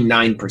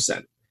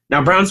 49%.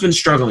 Now, Brown's been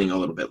struggling a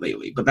little bit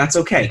lately, but that's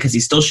okay because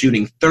he's still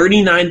shooting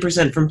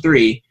 39% from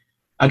three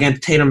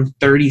against Tatum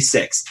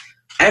 36.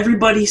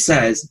 Everybody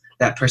says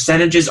that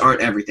percentages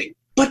aren't everything,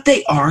 but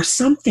they are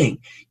something.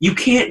 You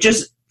can't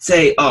just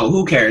say, oh,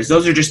 who cares?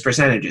 Those are just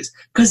percentages,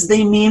 because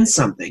they mean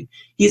something.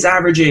 He's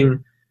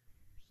averaging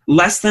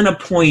less than a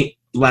point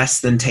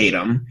less than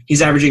Tatum.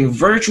 He's averaging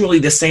virtually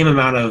the same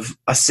amount of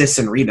assists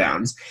and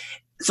rebounds.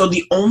 So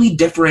the only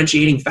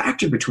differentiating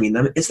factor between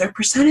them is their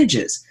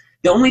percentages.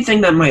 The only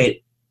thing that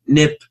might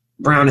nip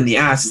Brown in the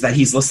ass is that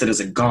he's listed as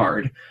a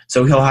guard,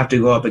 so he'll have to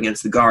go up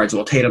against the guards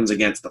while Tatum's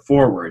against the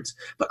forwards.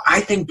 But I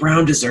think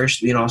Brown deserves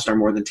to be an all-star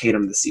more than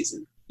Tatum this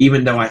season,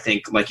 even though I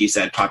think, like you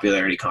said,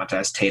 popularity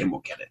contest, Tatum will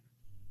get it.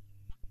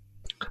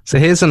 So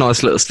here's a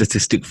nice little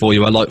statistic for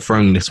you. I like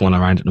throwing this one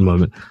around at the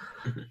moment.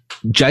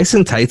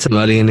 Jason Tatum,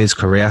 early in his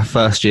career,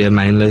 first year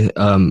mainly,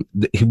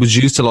 he was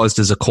utilized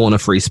as a corner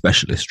three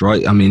specialist,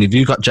 right? I mean, if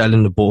you got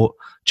Jason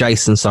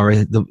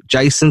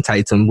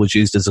Tatum was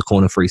used as a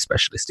corner three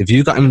specialist. If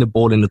you got him the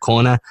ball in the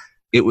corner,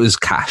 it was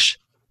cash.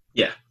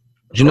 Yeah.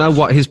 Do you know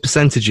what his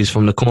percentage is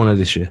from the corner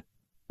this year?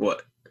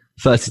 What?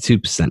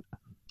 32%.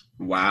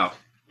 Wow.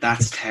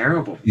 That's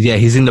terrible. Yeah,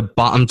 he's in the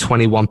bottom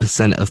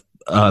 21% of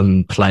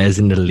players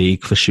in the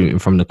league for shooting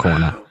from the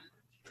corner. Wow.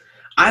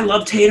 I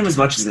love Tatum as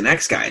much as the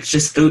next guy. It's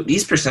just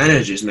these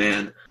percentages,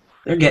 man,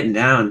 they're getting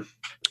down.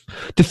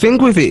 The thing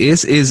with it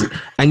is,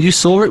 and you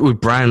saw it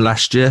with Brown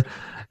last year,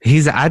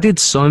 he's added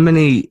so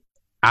many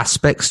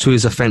aspects to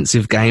his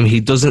offensive game. He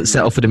doesn't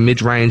settle for the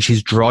mid-range.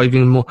 He's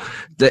driving more.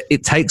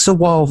 It takes a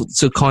while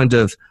to kind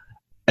of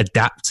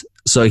adapt.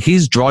 So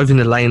he's driving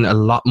the lane a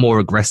lot more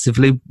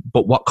aggressively.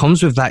 But what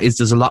comes with that is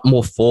there's a lot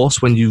more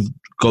force when you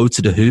go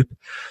to the hoop.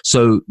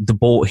 So the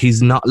ball,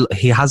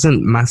 he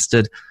hasn't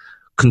mastered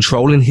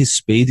controlling his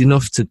speed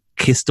enough to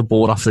kiss the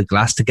ball off the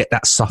glass to get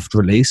that soft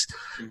release.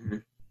 Mm-hmm.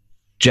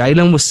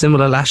 Jalen was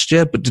similar last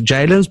year, but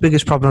Jalen's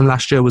biggest problem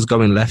last year was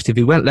going left. If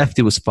he went left,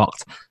 he was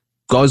fucked.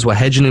 Guys were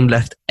hedging him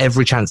left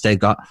every chance they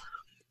got.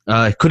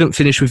 Couldn't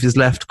finish with his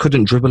left,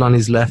 couldn't dribble on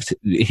his left.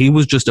 He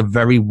was just a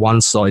very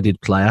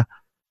one-sided player.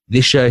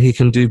 This year, he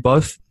can do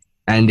both,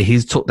 and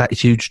he's took that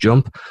huge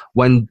jump.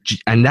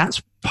 And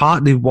that's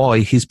partly why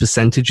his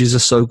percentages are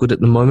so good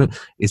at the moment,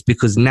 is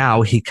because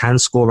now he can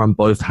score on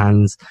both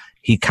hands.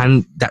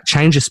 That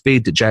change of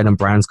speed that Jaylen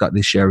Brown's got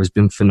this year has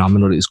been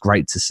phenomenal. It's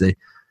great to see.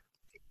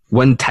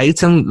 When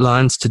Tatum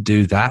learns to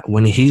do that,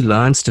 when he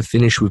learns to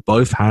finish with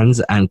both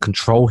hands and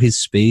control his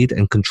speed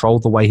and control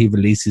the way he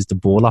releases the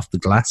ball off the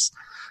glass,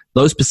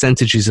 those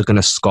percentages are going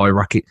to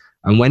skyrocket.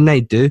 And when they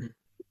do,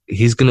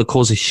 he's going to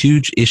cause a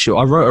huge issue.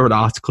 I wrote an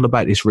article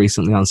about this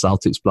recently on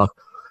Celtics blog.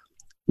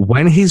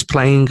 When he's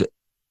playing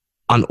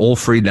on all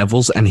three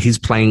levels and he's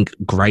playing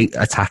great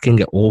attacking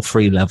at all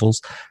three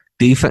levels,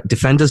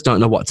 defenders don't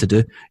know what to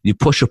do. You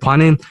push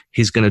upon him,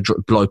 he's going to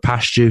blow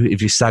past you.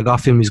 If you sag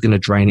off him, he's going to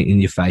drain it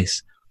in your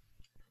face.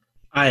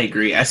 I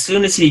agree. As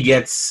soon as he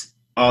gets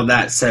all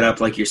that set up,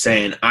 like you're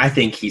saying, I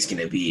think he's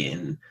going to be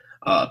in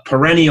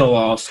perennial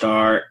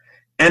all-star,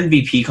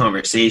 MVP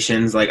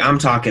conversations. Like, I'm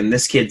talking,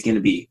 this kid's going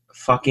to be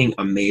fucking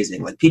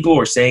amazing. Like, people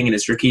were saying in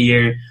his rookie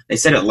year, they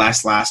said it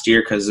last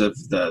year because of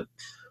the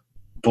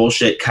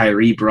bullshit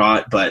Kyrie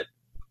brought, but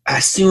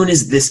as soon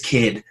as this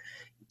kid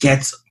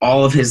gets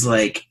all of his,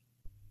 like,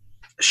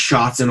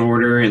 shots in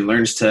order and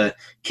learns to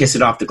kiss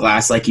it off the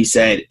glass, like you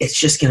said, it's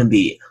just going to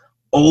be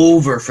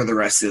over for the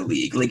rest of the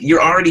league. Like,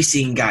 you're already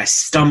seeing guys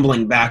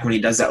stumbling back when he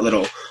does that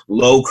little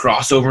low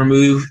crossover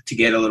move to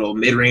get a little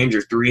mid-range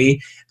or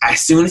three.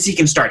 As soon as he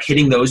can start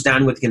hitting those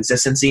down with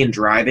consistency and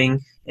driving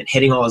and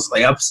hitting all his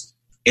layups,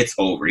 it's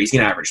over. He's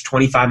going to average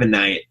 25 a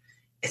night.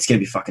 It's going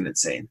to be fucking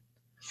insane.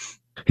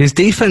 His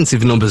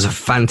defensive numbers are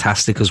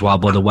fantastic as well,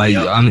 by the way.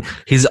 Yep. I mean,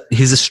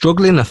 he's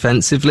struggling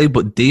offensively,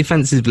 but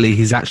defensively,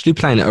 he's actually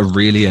playing at a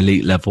really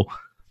elite level.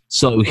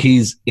 So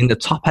he's in the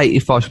top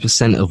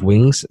 85% of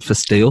wings for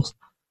steals.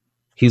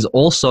 He's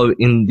also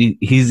in the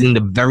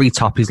very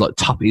top. He's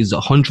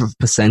 100th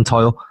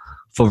percentile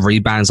for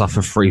rebounds off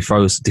of free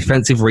throws,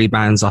 defensive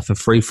rebounds off of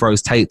free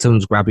throws.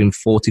 Tatum's grabbing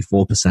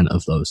 44%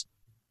 of those.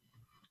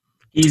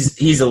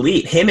 He's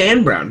elite. Him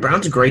and Brown.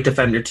 Brown's a great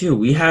defender too.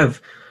 We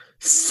have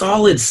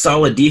solid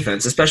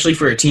defense, especially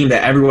for a team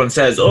that everyone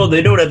says, oh,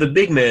 they don't have a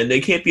big man, they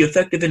can't be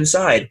effective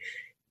inside.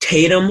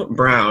 Tatum,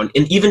 Brown,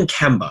 and even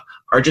Kemba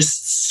are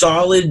just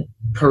solid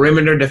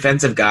perimeter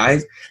defensive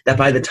guys that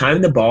by the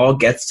time the ball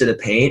gets to the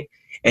paint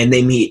and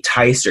they meet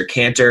Tice or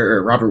Cantor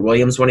or Robert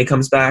Williams when he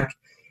comes back,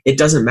 it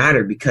doesn't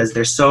matter because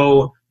they're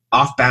so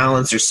off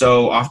balance or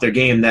so off their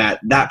game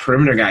that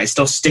perimeter guy is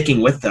still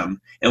sticking with them,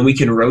 and we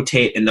can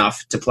rotate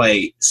enough to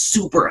play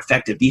super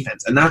effective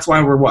defense. And that's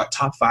why we're,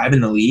 top 5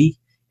 in the league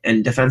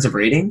and defensive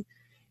rating.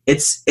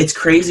 It's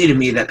crazy to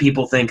me that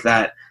people think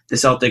that the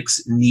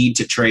Celtics need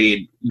to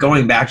trade,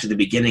 going back to the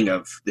beginning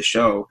of the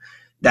show,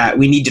 that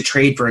we need to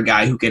trade for a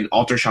guy who can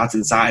alter shots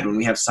inside when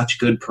we have such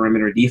good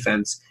perimeter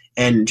defense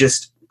and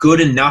just good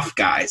enough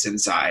guys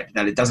inside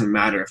that it doesn't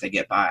matter if they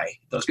get by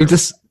those.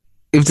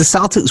 If the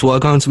Celtics were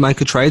going to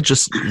make a trade,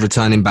 just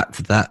returning back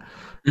to that,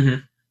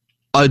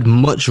 I'd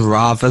much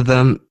rather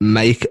them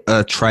make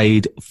a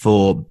trade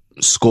for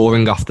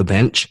scoring off the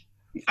bench.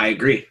 I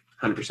agree,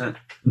 100%.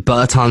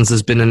 Bertans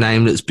has been a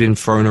name that's been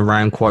thrown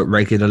around quite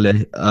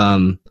regularly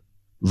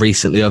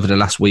recently over the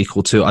last week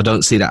or two. I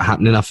don't see that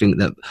happening. I think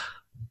that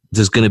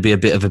there's going to be a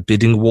bit of a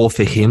bidding war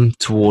for him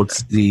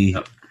towards the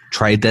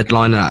trade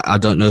deadline. I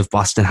don't know if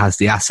Boston has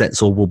the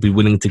assets or will be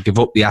willing to give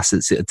up the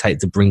assets it would take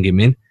to bring him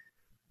in.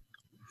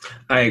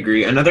 I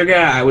agree. Another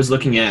guy I was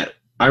looking at,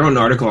 I wrote an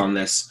article on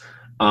this.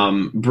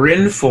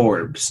 Bryn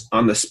Forbes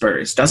on the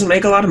Spurs doesn't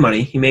make a lot of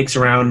money. He makes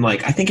around I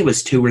think it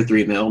was 2 or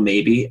 3 mil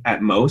maybe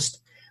at most.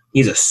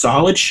 He's a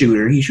solid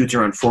shooter. He shoots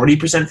around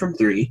 40% from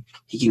 3.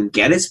 He can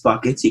get his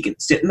buckets. He can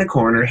sit in the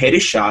corner, hit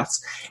his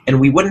shots, and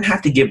we wouldn't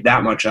have to give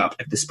that much up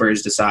if the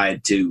Spurs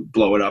decide to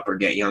blow it up or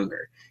get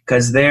younger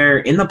because they're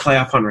in the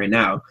playoff hunt right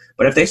now.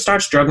 But if they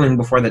start struggling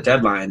before the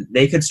deadline,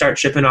 they could start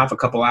shipping off a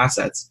couple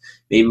assets.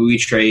 Maybe we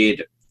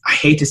trade – I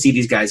hate to see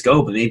these guys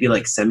go, but maybe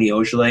Semi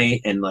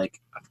Ojeleye and a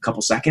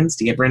couple seconds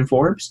to get Bryn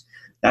Forbes.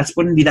 That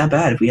wouldn't be that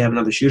bad if we have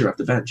another shooter off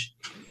the bench.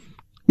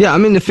 Yeah, I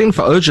mean, the thing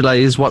for Ojeleye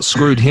is what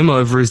screwed him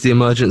over is the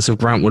emergence of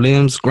Grant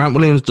Williams. Grant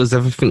Williams does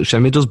everything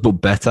Semi does, but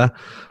better.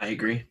 I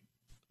agree.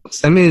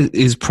 Semi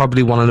is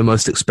probably one of the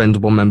most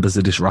expendable members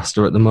of this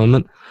roster at the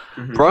moment.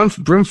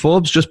 Bryn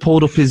Forbes just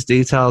pulled up his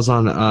details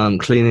on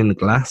cleaning the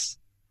glass.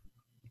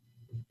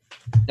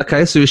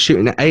 Okay, so he's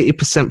shooting at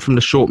 80% from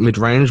the short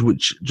mid-range,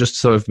 which, just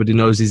so everybody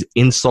knows, is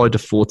inside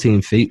of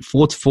 14 feet.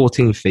 4 to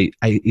 14 feet,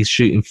 he's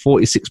shooting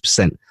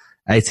 46%,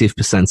 80th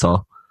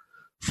percentile.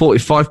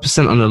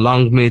 45% on the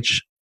long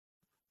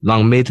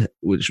mid,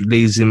 which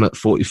leaves him at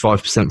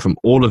 45% from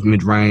all of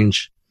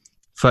mid-range,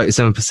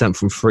 37%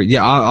 from free.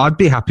 Yeah, I'd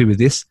be happy with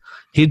this.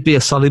 He'd be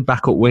a solid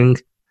backup wing.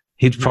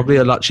 He'd probably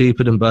a lot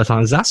cheaper than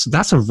Bertans.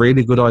 That's a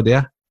really good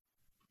idea.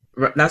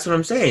 That's what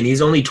I'm saying.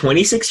 He's only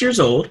 26 years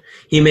old.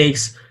 He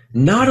makes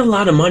not a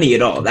lot of money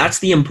at all. That's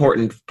the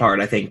important part,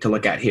 I think, to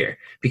look at here.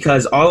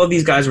 Because all of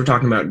these guys we're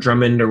talking about,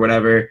 Drummond or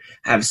whatever,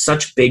 have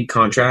such big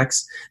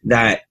contracts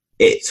that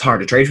it's hard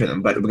to trade for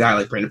them. But a guy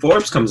like Bryn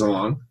Forbes comes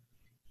along,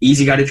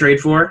 easy guy to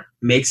trade for,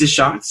 makes his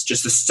shots,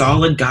 just a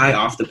solid guy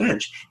off the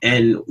bench.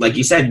 And like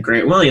you said,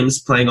 Grant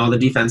Williams playing all the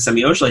defense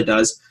Semi Ojeleye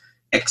does,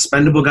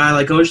 expendable guy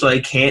like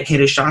Ojeleye can't hit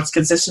his shots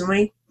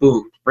consistently.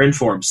 Boom, Bryn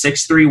Forbes,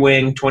 6'3"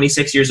 wing,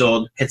 26 years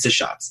old, hits his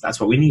shots. That's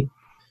what we need.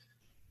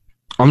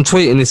 I'm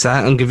tweeting this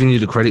out and giving you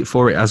the credit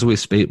for it as we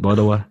speak, by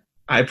the way.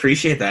 I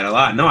appreciate that a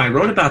lot. No, I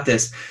wrote about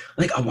this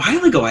a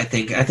while ago, I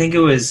think. I think it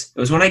was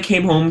when I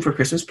came home for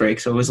Christmas break,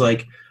 so it was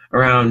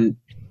around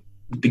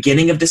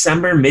beginning of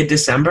December,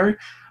 mid-December.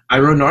 I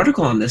wrote an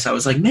article on this. I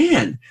was like,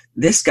 man,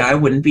 this guy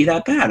wouldn't be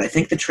that bad. I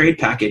think the trade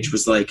package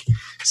was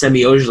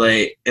Semi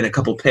Ojeleye and a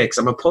couple picks.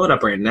 I'm going to pull it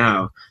up right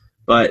now.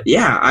 But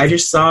yeah, I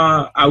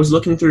was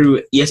looking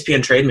through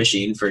ESPN Trade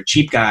Machine for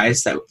cheap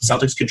guys that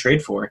Celtics could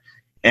trade for.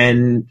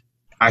 And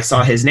I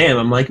saw his name.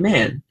 I'm like,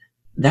 man,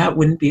 that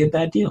wouldn't be a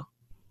bad deal.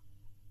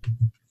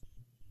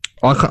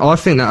 I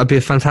think that would be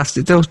a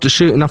fantastic deal. The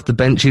shooting off the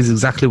bench is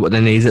exactly what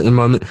they need at the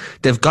moment.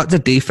 They've got the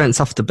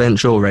defense off the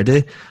bench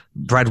already.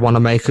 Brad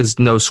Wanamaker's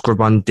no scrub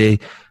on D.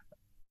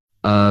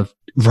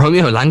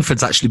 Romeo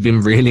Langford's actually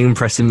been really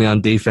impressing me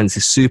on defense.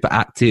 He's super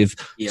active,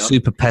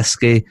 super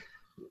pesky.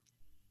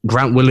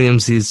 Grant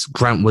Williams is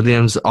Grant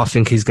Williams. I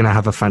think he's going to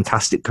have a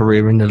fantastic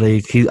career in the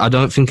league. I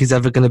don't think he's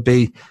ever going to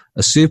be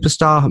a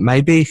superstar.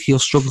 Maybe he'll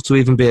struggle to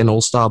even be an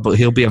all-star, but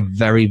he'll be a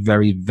very,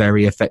 very,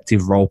 very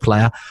effective role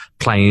player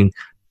playing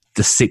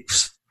the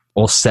 6th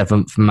or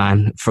 7th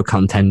man for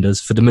contenders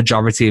for the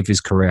majority of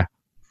his career.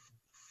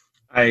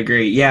 I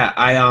agree. Yeah,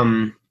 I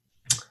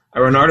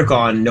wrote an article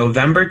on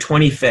November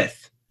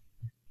 25th.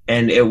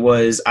 And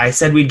I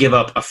said we'd give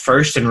up a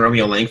first and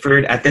Romeo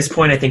Langford. At this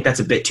point, I think that's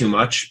a bit too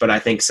much, but I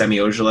think Semi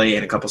Ojeleye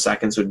in a couple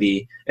seconds would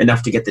be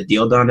enough to get the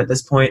deal done at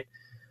this point.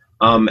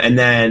 And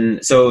then,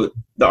 so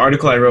the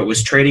article I wrote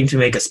was trading to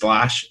make a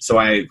splash. So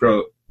I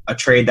wrote a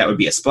trade that would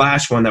be a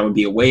splash, one that would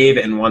be a wave,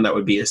 and one that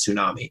would be a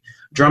tsunami.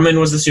 Drummond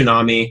was the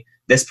tsunami.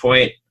 This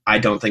point, I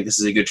don't think this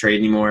is a good trade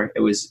anymore. It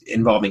was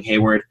involving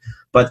Hayward.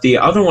 But the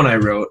other one I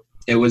wrote,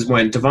 it was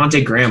when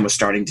Devontae Graham was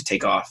starting to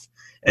take off.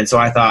 And so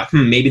I thought,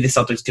 maybe the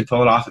Celtics could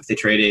pull it off if they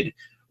traded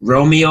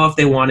Romeo, if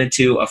they wanted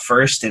to, a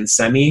first and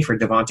Semi for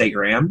Devontae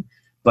Graham.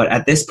 But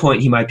at this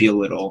point, he might be a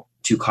little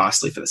too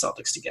costly for the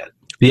Celtics to get.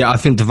 Yeah, I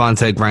think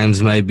Devontae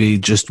Graham's maybe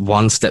just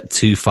one step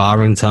too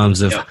far in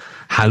terms of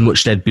how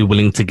much they'd be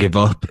willing to give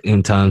up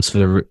in terms for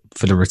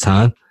the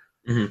return.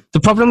 Mm-hmm. The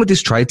problem with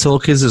this trade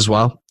talk is as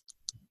well,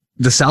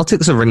 the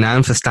Celtics are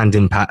renowned for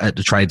standing pat at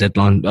the trade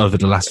deadline over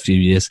the last few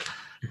years.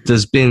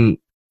 There's been,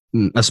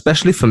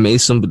 especially for me,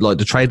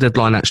 the trade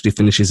deadline actually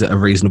finishes at a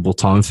reasonable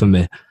time for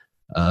me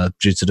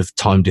due to the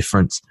time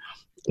difference.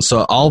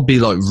 So I'll be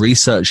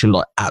researching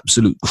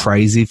absolute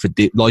crazy for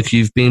like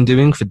you've been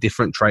doing for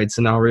different trade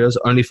scenarios,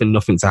 only for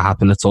nothing to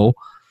happen at all.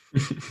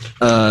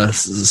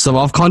 So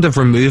I've kind of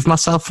removed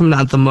myself from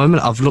that at the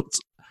moment.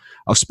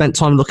 I've spent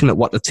time looking at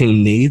what the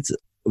team needs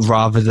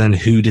rather than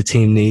who the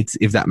team needs,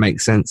 if that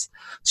makes sense.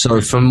 So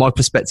from my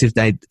perspective,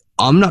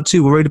 I'm not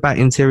too worried about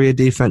interior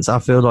defense. I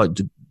feel like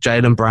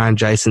Jaylen Brown,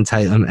 Jason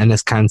Tatum,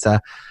 Enes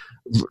Kanter,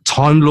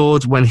 Time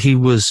Lord, when he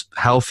was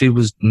healthy,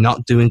 was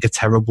not doing a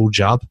terrible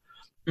job.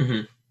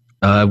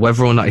 Mm-hmm.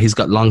 Whether or not he's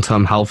got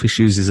long-term health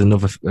issues is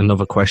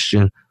another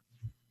question.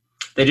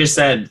 They just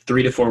said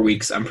 3 to 4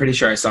 weeks. I'm pretty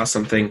sure I saw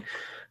something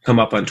come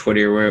up on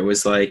Twitter where it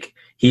was like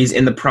he's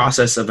in the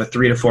process of a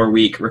 3 to 4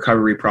 week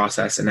recovery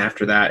process, and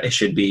after that, it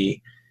should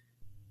be.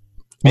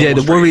 Yeah,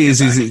 the worry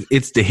is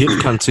it's the hip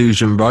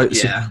contusion, right?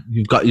 Yeah. So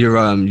you've got your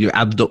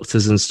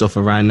abductors and stuff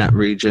around that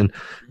region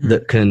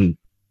that can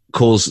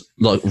cause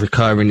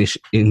recurring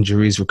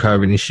injuries,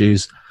 recurring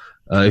issues.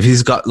 If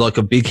he's got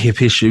a big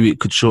hip issue, it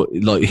could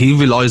he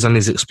relies on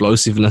his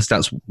explosiveness.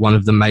 That's one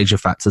of the major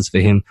factors for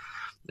him.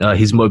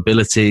 His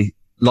mobility,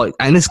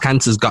 Enes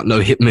Kanter's got no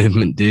hip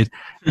movement, dude,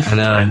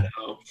 and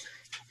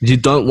you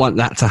don't want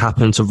that to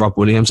happen to Rob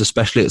Williams,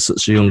 especially at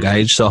such a young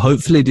age. So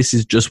hopefully this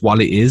is just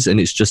what it is, and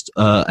it's just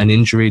an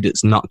injury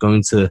that's not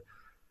going to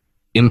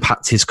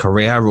impact his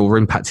career or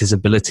impact his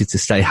ability to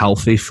stay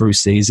healthy through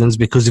seasons.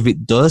 Because if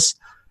it does,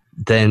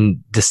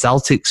 then the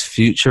Celtics'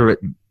 future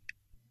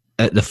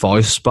at the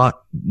 5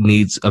 spot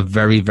needs a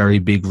very, very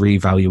big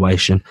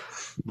reevaluation.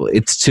 But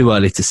it's too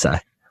early to say.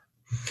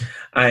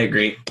 I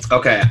agree.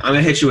 Okay, I'm going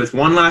to hit you with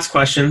one last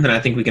question, then I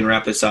think we can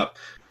wrap this up.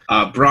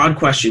 Broad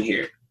question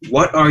here.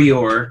 What are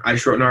I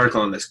just wrote an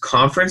article on this,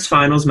 conference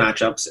finals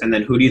matchups, and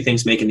then who do you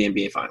think's making the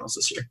NBA finals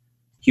this year?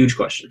 Huge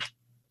question.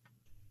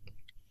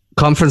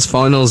 Conference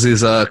finals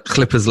is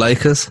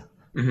Clippers-Lakers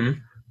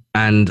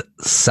and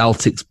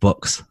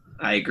Celtics-Bucks.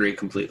 I agree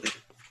completely.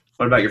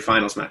 What about your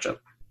finals matchup?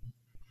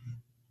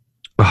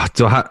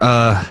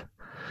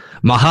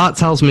 My heart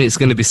tells me it's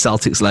going to be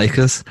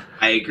Celtics-Lakers.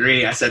 I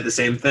agree. I said the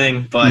same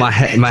thing, but my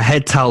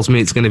head tells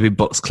me it's going to be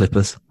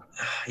Bucks-Clippers.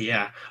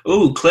 Yeah.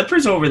 Ooh,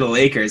 Clippers over the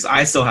Lakers.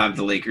 I still have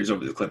the Lakers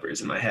over the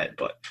Clippers in my head,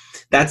 but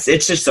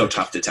it's just so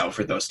tough to tell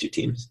for those two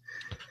teams.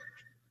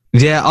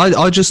 Yeah,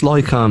 I just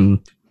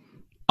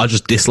I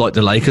just dislike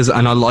the Lakers,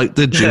 and I like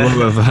the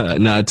duo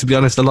of to be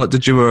honest, I like the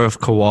duo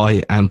of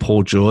Kawhi and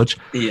Paul George.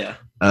 Yeah.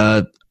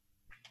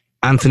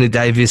 Anthony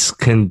Davis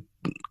can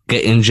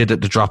get injured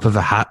at the drop of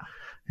a hat.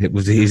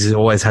 He's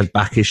always had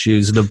back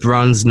issues.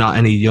 LeBron's not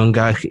any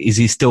younger. Is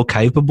he still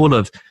capable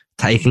of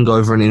taking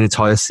over an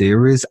entire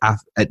series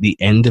at the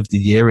end of the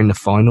year in the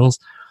finals?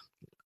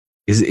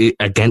 Is it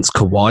against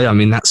Kawhi? I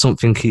mean, that's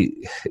something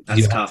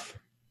that's tough.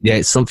 Yeah,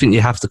 it's something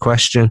you have to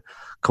question.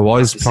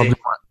 Kawhi's probably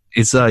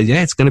it's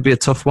going to be a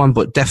tough one,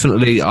 but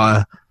definitely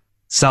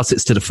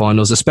Celtics to the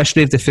finals,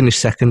 especially if they finish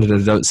second and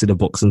they don't see the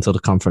Bucks until the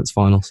conference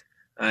finals.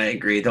 I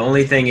agree. The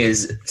only thing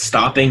is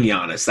stopping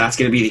Giannis. That's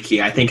going to be the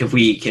key. I think if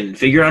we can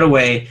figure out a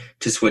way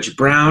to switch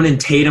Brown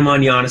and Tatum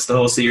on Giannis the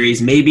whole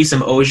series, maybe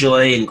some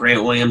Ojeleye and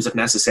Grant Williams if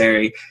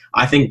necessary,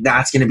 I think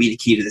that's going to be the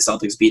key to the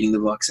Celtics beating the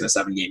Bucks in a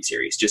 7-game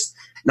series. Just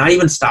not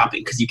even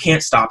stopping, because you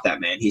can't stop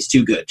that man. He's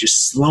too good.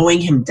 Just slowing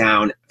him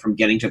down from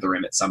getting to the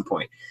rim at some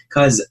point.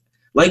 Because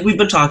like we've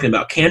been talking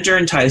about, Kanter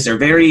and Tice are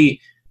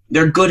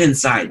they're good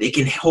inside. They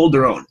can hold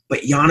their own.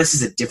 But Giannis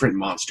is a different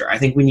monster. I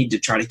think we need to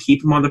try to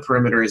keep him on the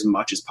perimeter as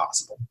much as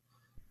possible.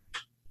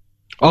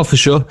 Oh, for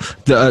sure.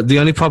 The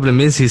only problem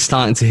is he's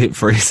starting to hit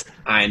threes.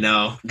 I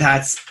know.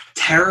 That's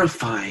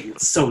terrifying.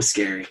 It's so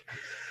scary.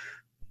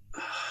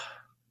 I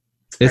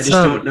just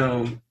don't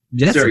know.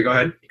 Yes. Sorry, go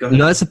ahead.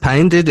 No, it's a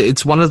pain, dude.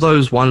 It's one of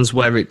those ones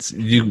where it's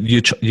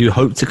you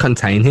hope to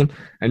contain him.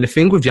 And the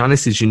thing with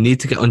Giannis is you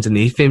need to get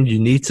underneath him. You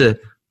need to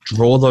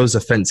draw those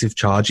offensive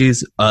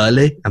charges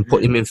early and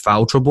put him in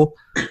foul trouble.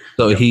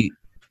 So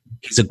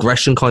his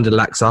aggression kind of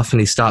lacks off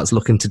and he starts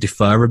looking to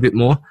defer a bit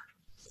more.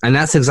 And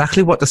that's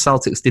exactly what the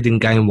Celtics did in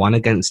game 1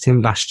 against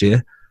him last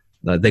year.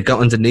 They got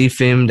underneath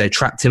him. They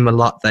trapped him a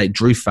lot. They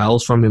drew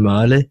fouls from him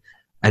early.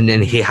 And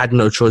then he had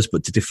no choice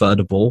but to defer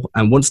the ball.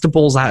 And once the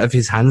ball's out of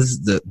his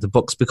hands, the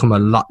Bucks become a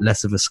lot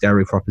less of a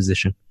scary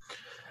proposition.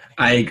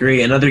 I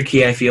agree. Another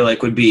key I feel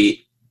like would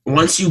be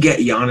once you get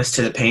Giannis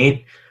to the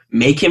paint,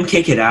 make him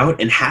kick it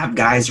out and have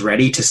guys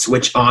ready to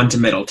switch on to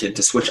Middleton,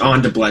 to switch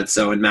on to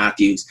Bledsoe and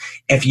Matthews.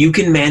 If you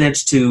can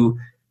manage to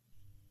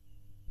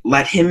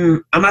let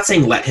him – I'm not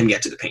saying let him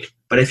get to the paint,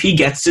 but if he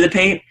gets to the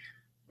paint,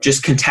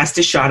 just contest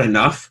his shot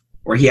enough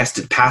where he has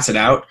to pass it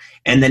out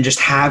and then just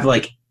have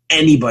like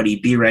anybody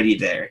be ready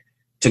there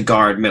to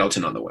guard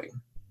Middleton on the wing.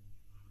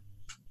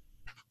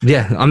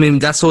 Yeah, I mean,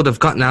 that's all they've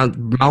got now.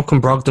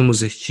 Malcolm Brogdon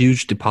was a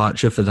huge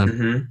departure for them.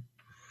 Mm-hmm.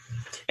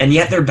 And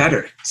yet they're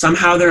better.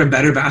 Somehow they're a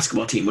better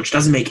basketball team, which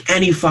doesn't make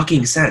any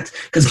fucking sense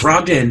because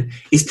Brogdon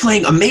is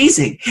playing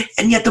amazing,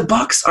 and yet the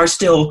Bucks are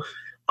still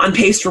on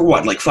pace for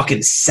what, like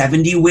fucking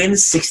 70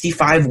 wins,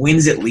 65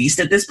 wins at least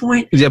at this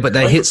point? Yeah, but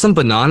they hit some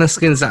banana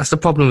skins. That's the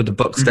problem with the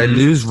Bucks. Mm-hmm. They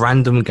lose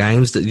random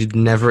games that you'd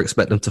never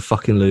expect them to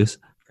fucking lose.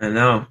 I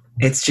know.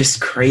 It's just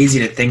crazy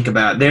to think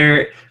about.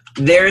 They're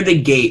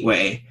the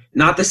gateway,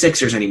 not the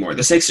Sixers anymore.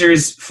 The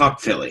Sixers, fuck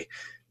Philly.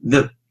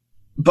 The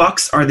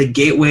Bucks are the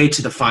gateway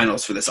to the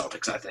finals for the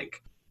Celtics, I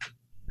think.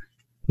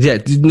 Yeah,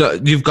 no,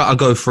 you've got to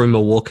go through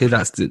Milwaukee.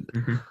 That's the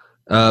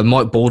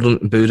Mike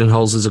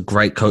Budenholzer is a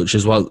great coach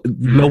as well.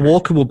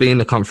 Milwaukee will be in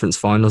the conference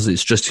finals.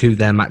 It's just who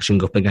they're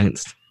matching up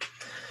against.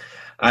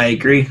 I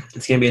agree.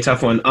 It's going to be a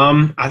tough one.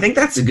 I think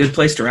that's a good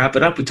place to wrap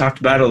it up. We talked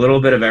about a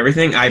little bit of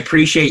everything. I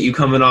appreciate you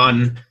coming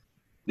on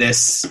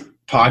this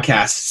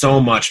podcast so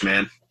much,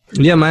 man.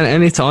 Yeah, man,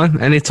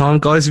 anytime,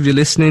 guys. If you're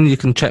listening, you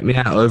can check me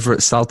out over at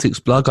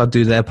Celtics Blog. I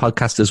do their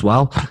podcast as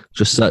well.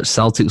 Just search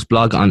Celtics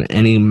Blog on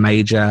any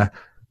major,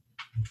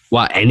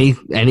 any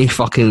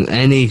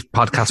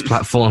podcast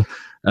platform.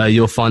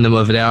 You'll find them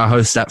over there. I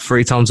host that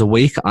 3 times a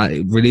week.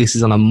 It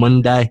releases on a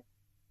Monday.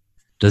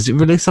 Does it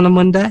release on a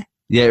Monday?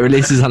 Yeah, it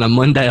releases on a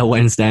Monday, a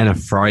Wednesday, and a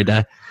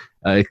Friday.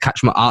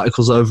 Catch my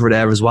articles over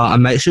there as well.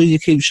 And make sure you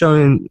keep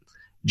showing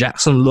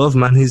Jackson love,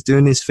 man. He's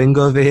doing his thing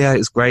over here.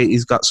 It's great.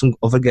 He's got some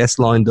other guests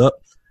lined up.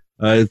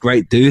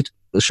 Great dude.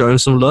 Show him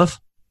some love.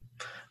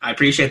 I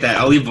appreciate that.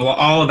 I'll leave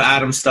all of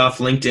Adam's stuff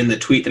linked in the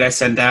tweet that I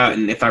sent out.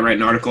 And if I write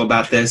an article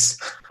about this,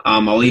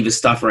 I'll leave his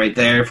stuff right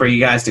there for you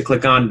guys to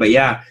click on. But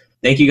yeah,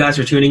 thank you guys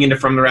for tuning into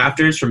From the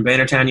Rafters from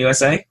Bannertown,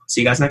 USA.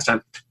 See you guys next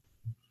time.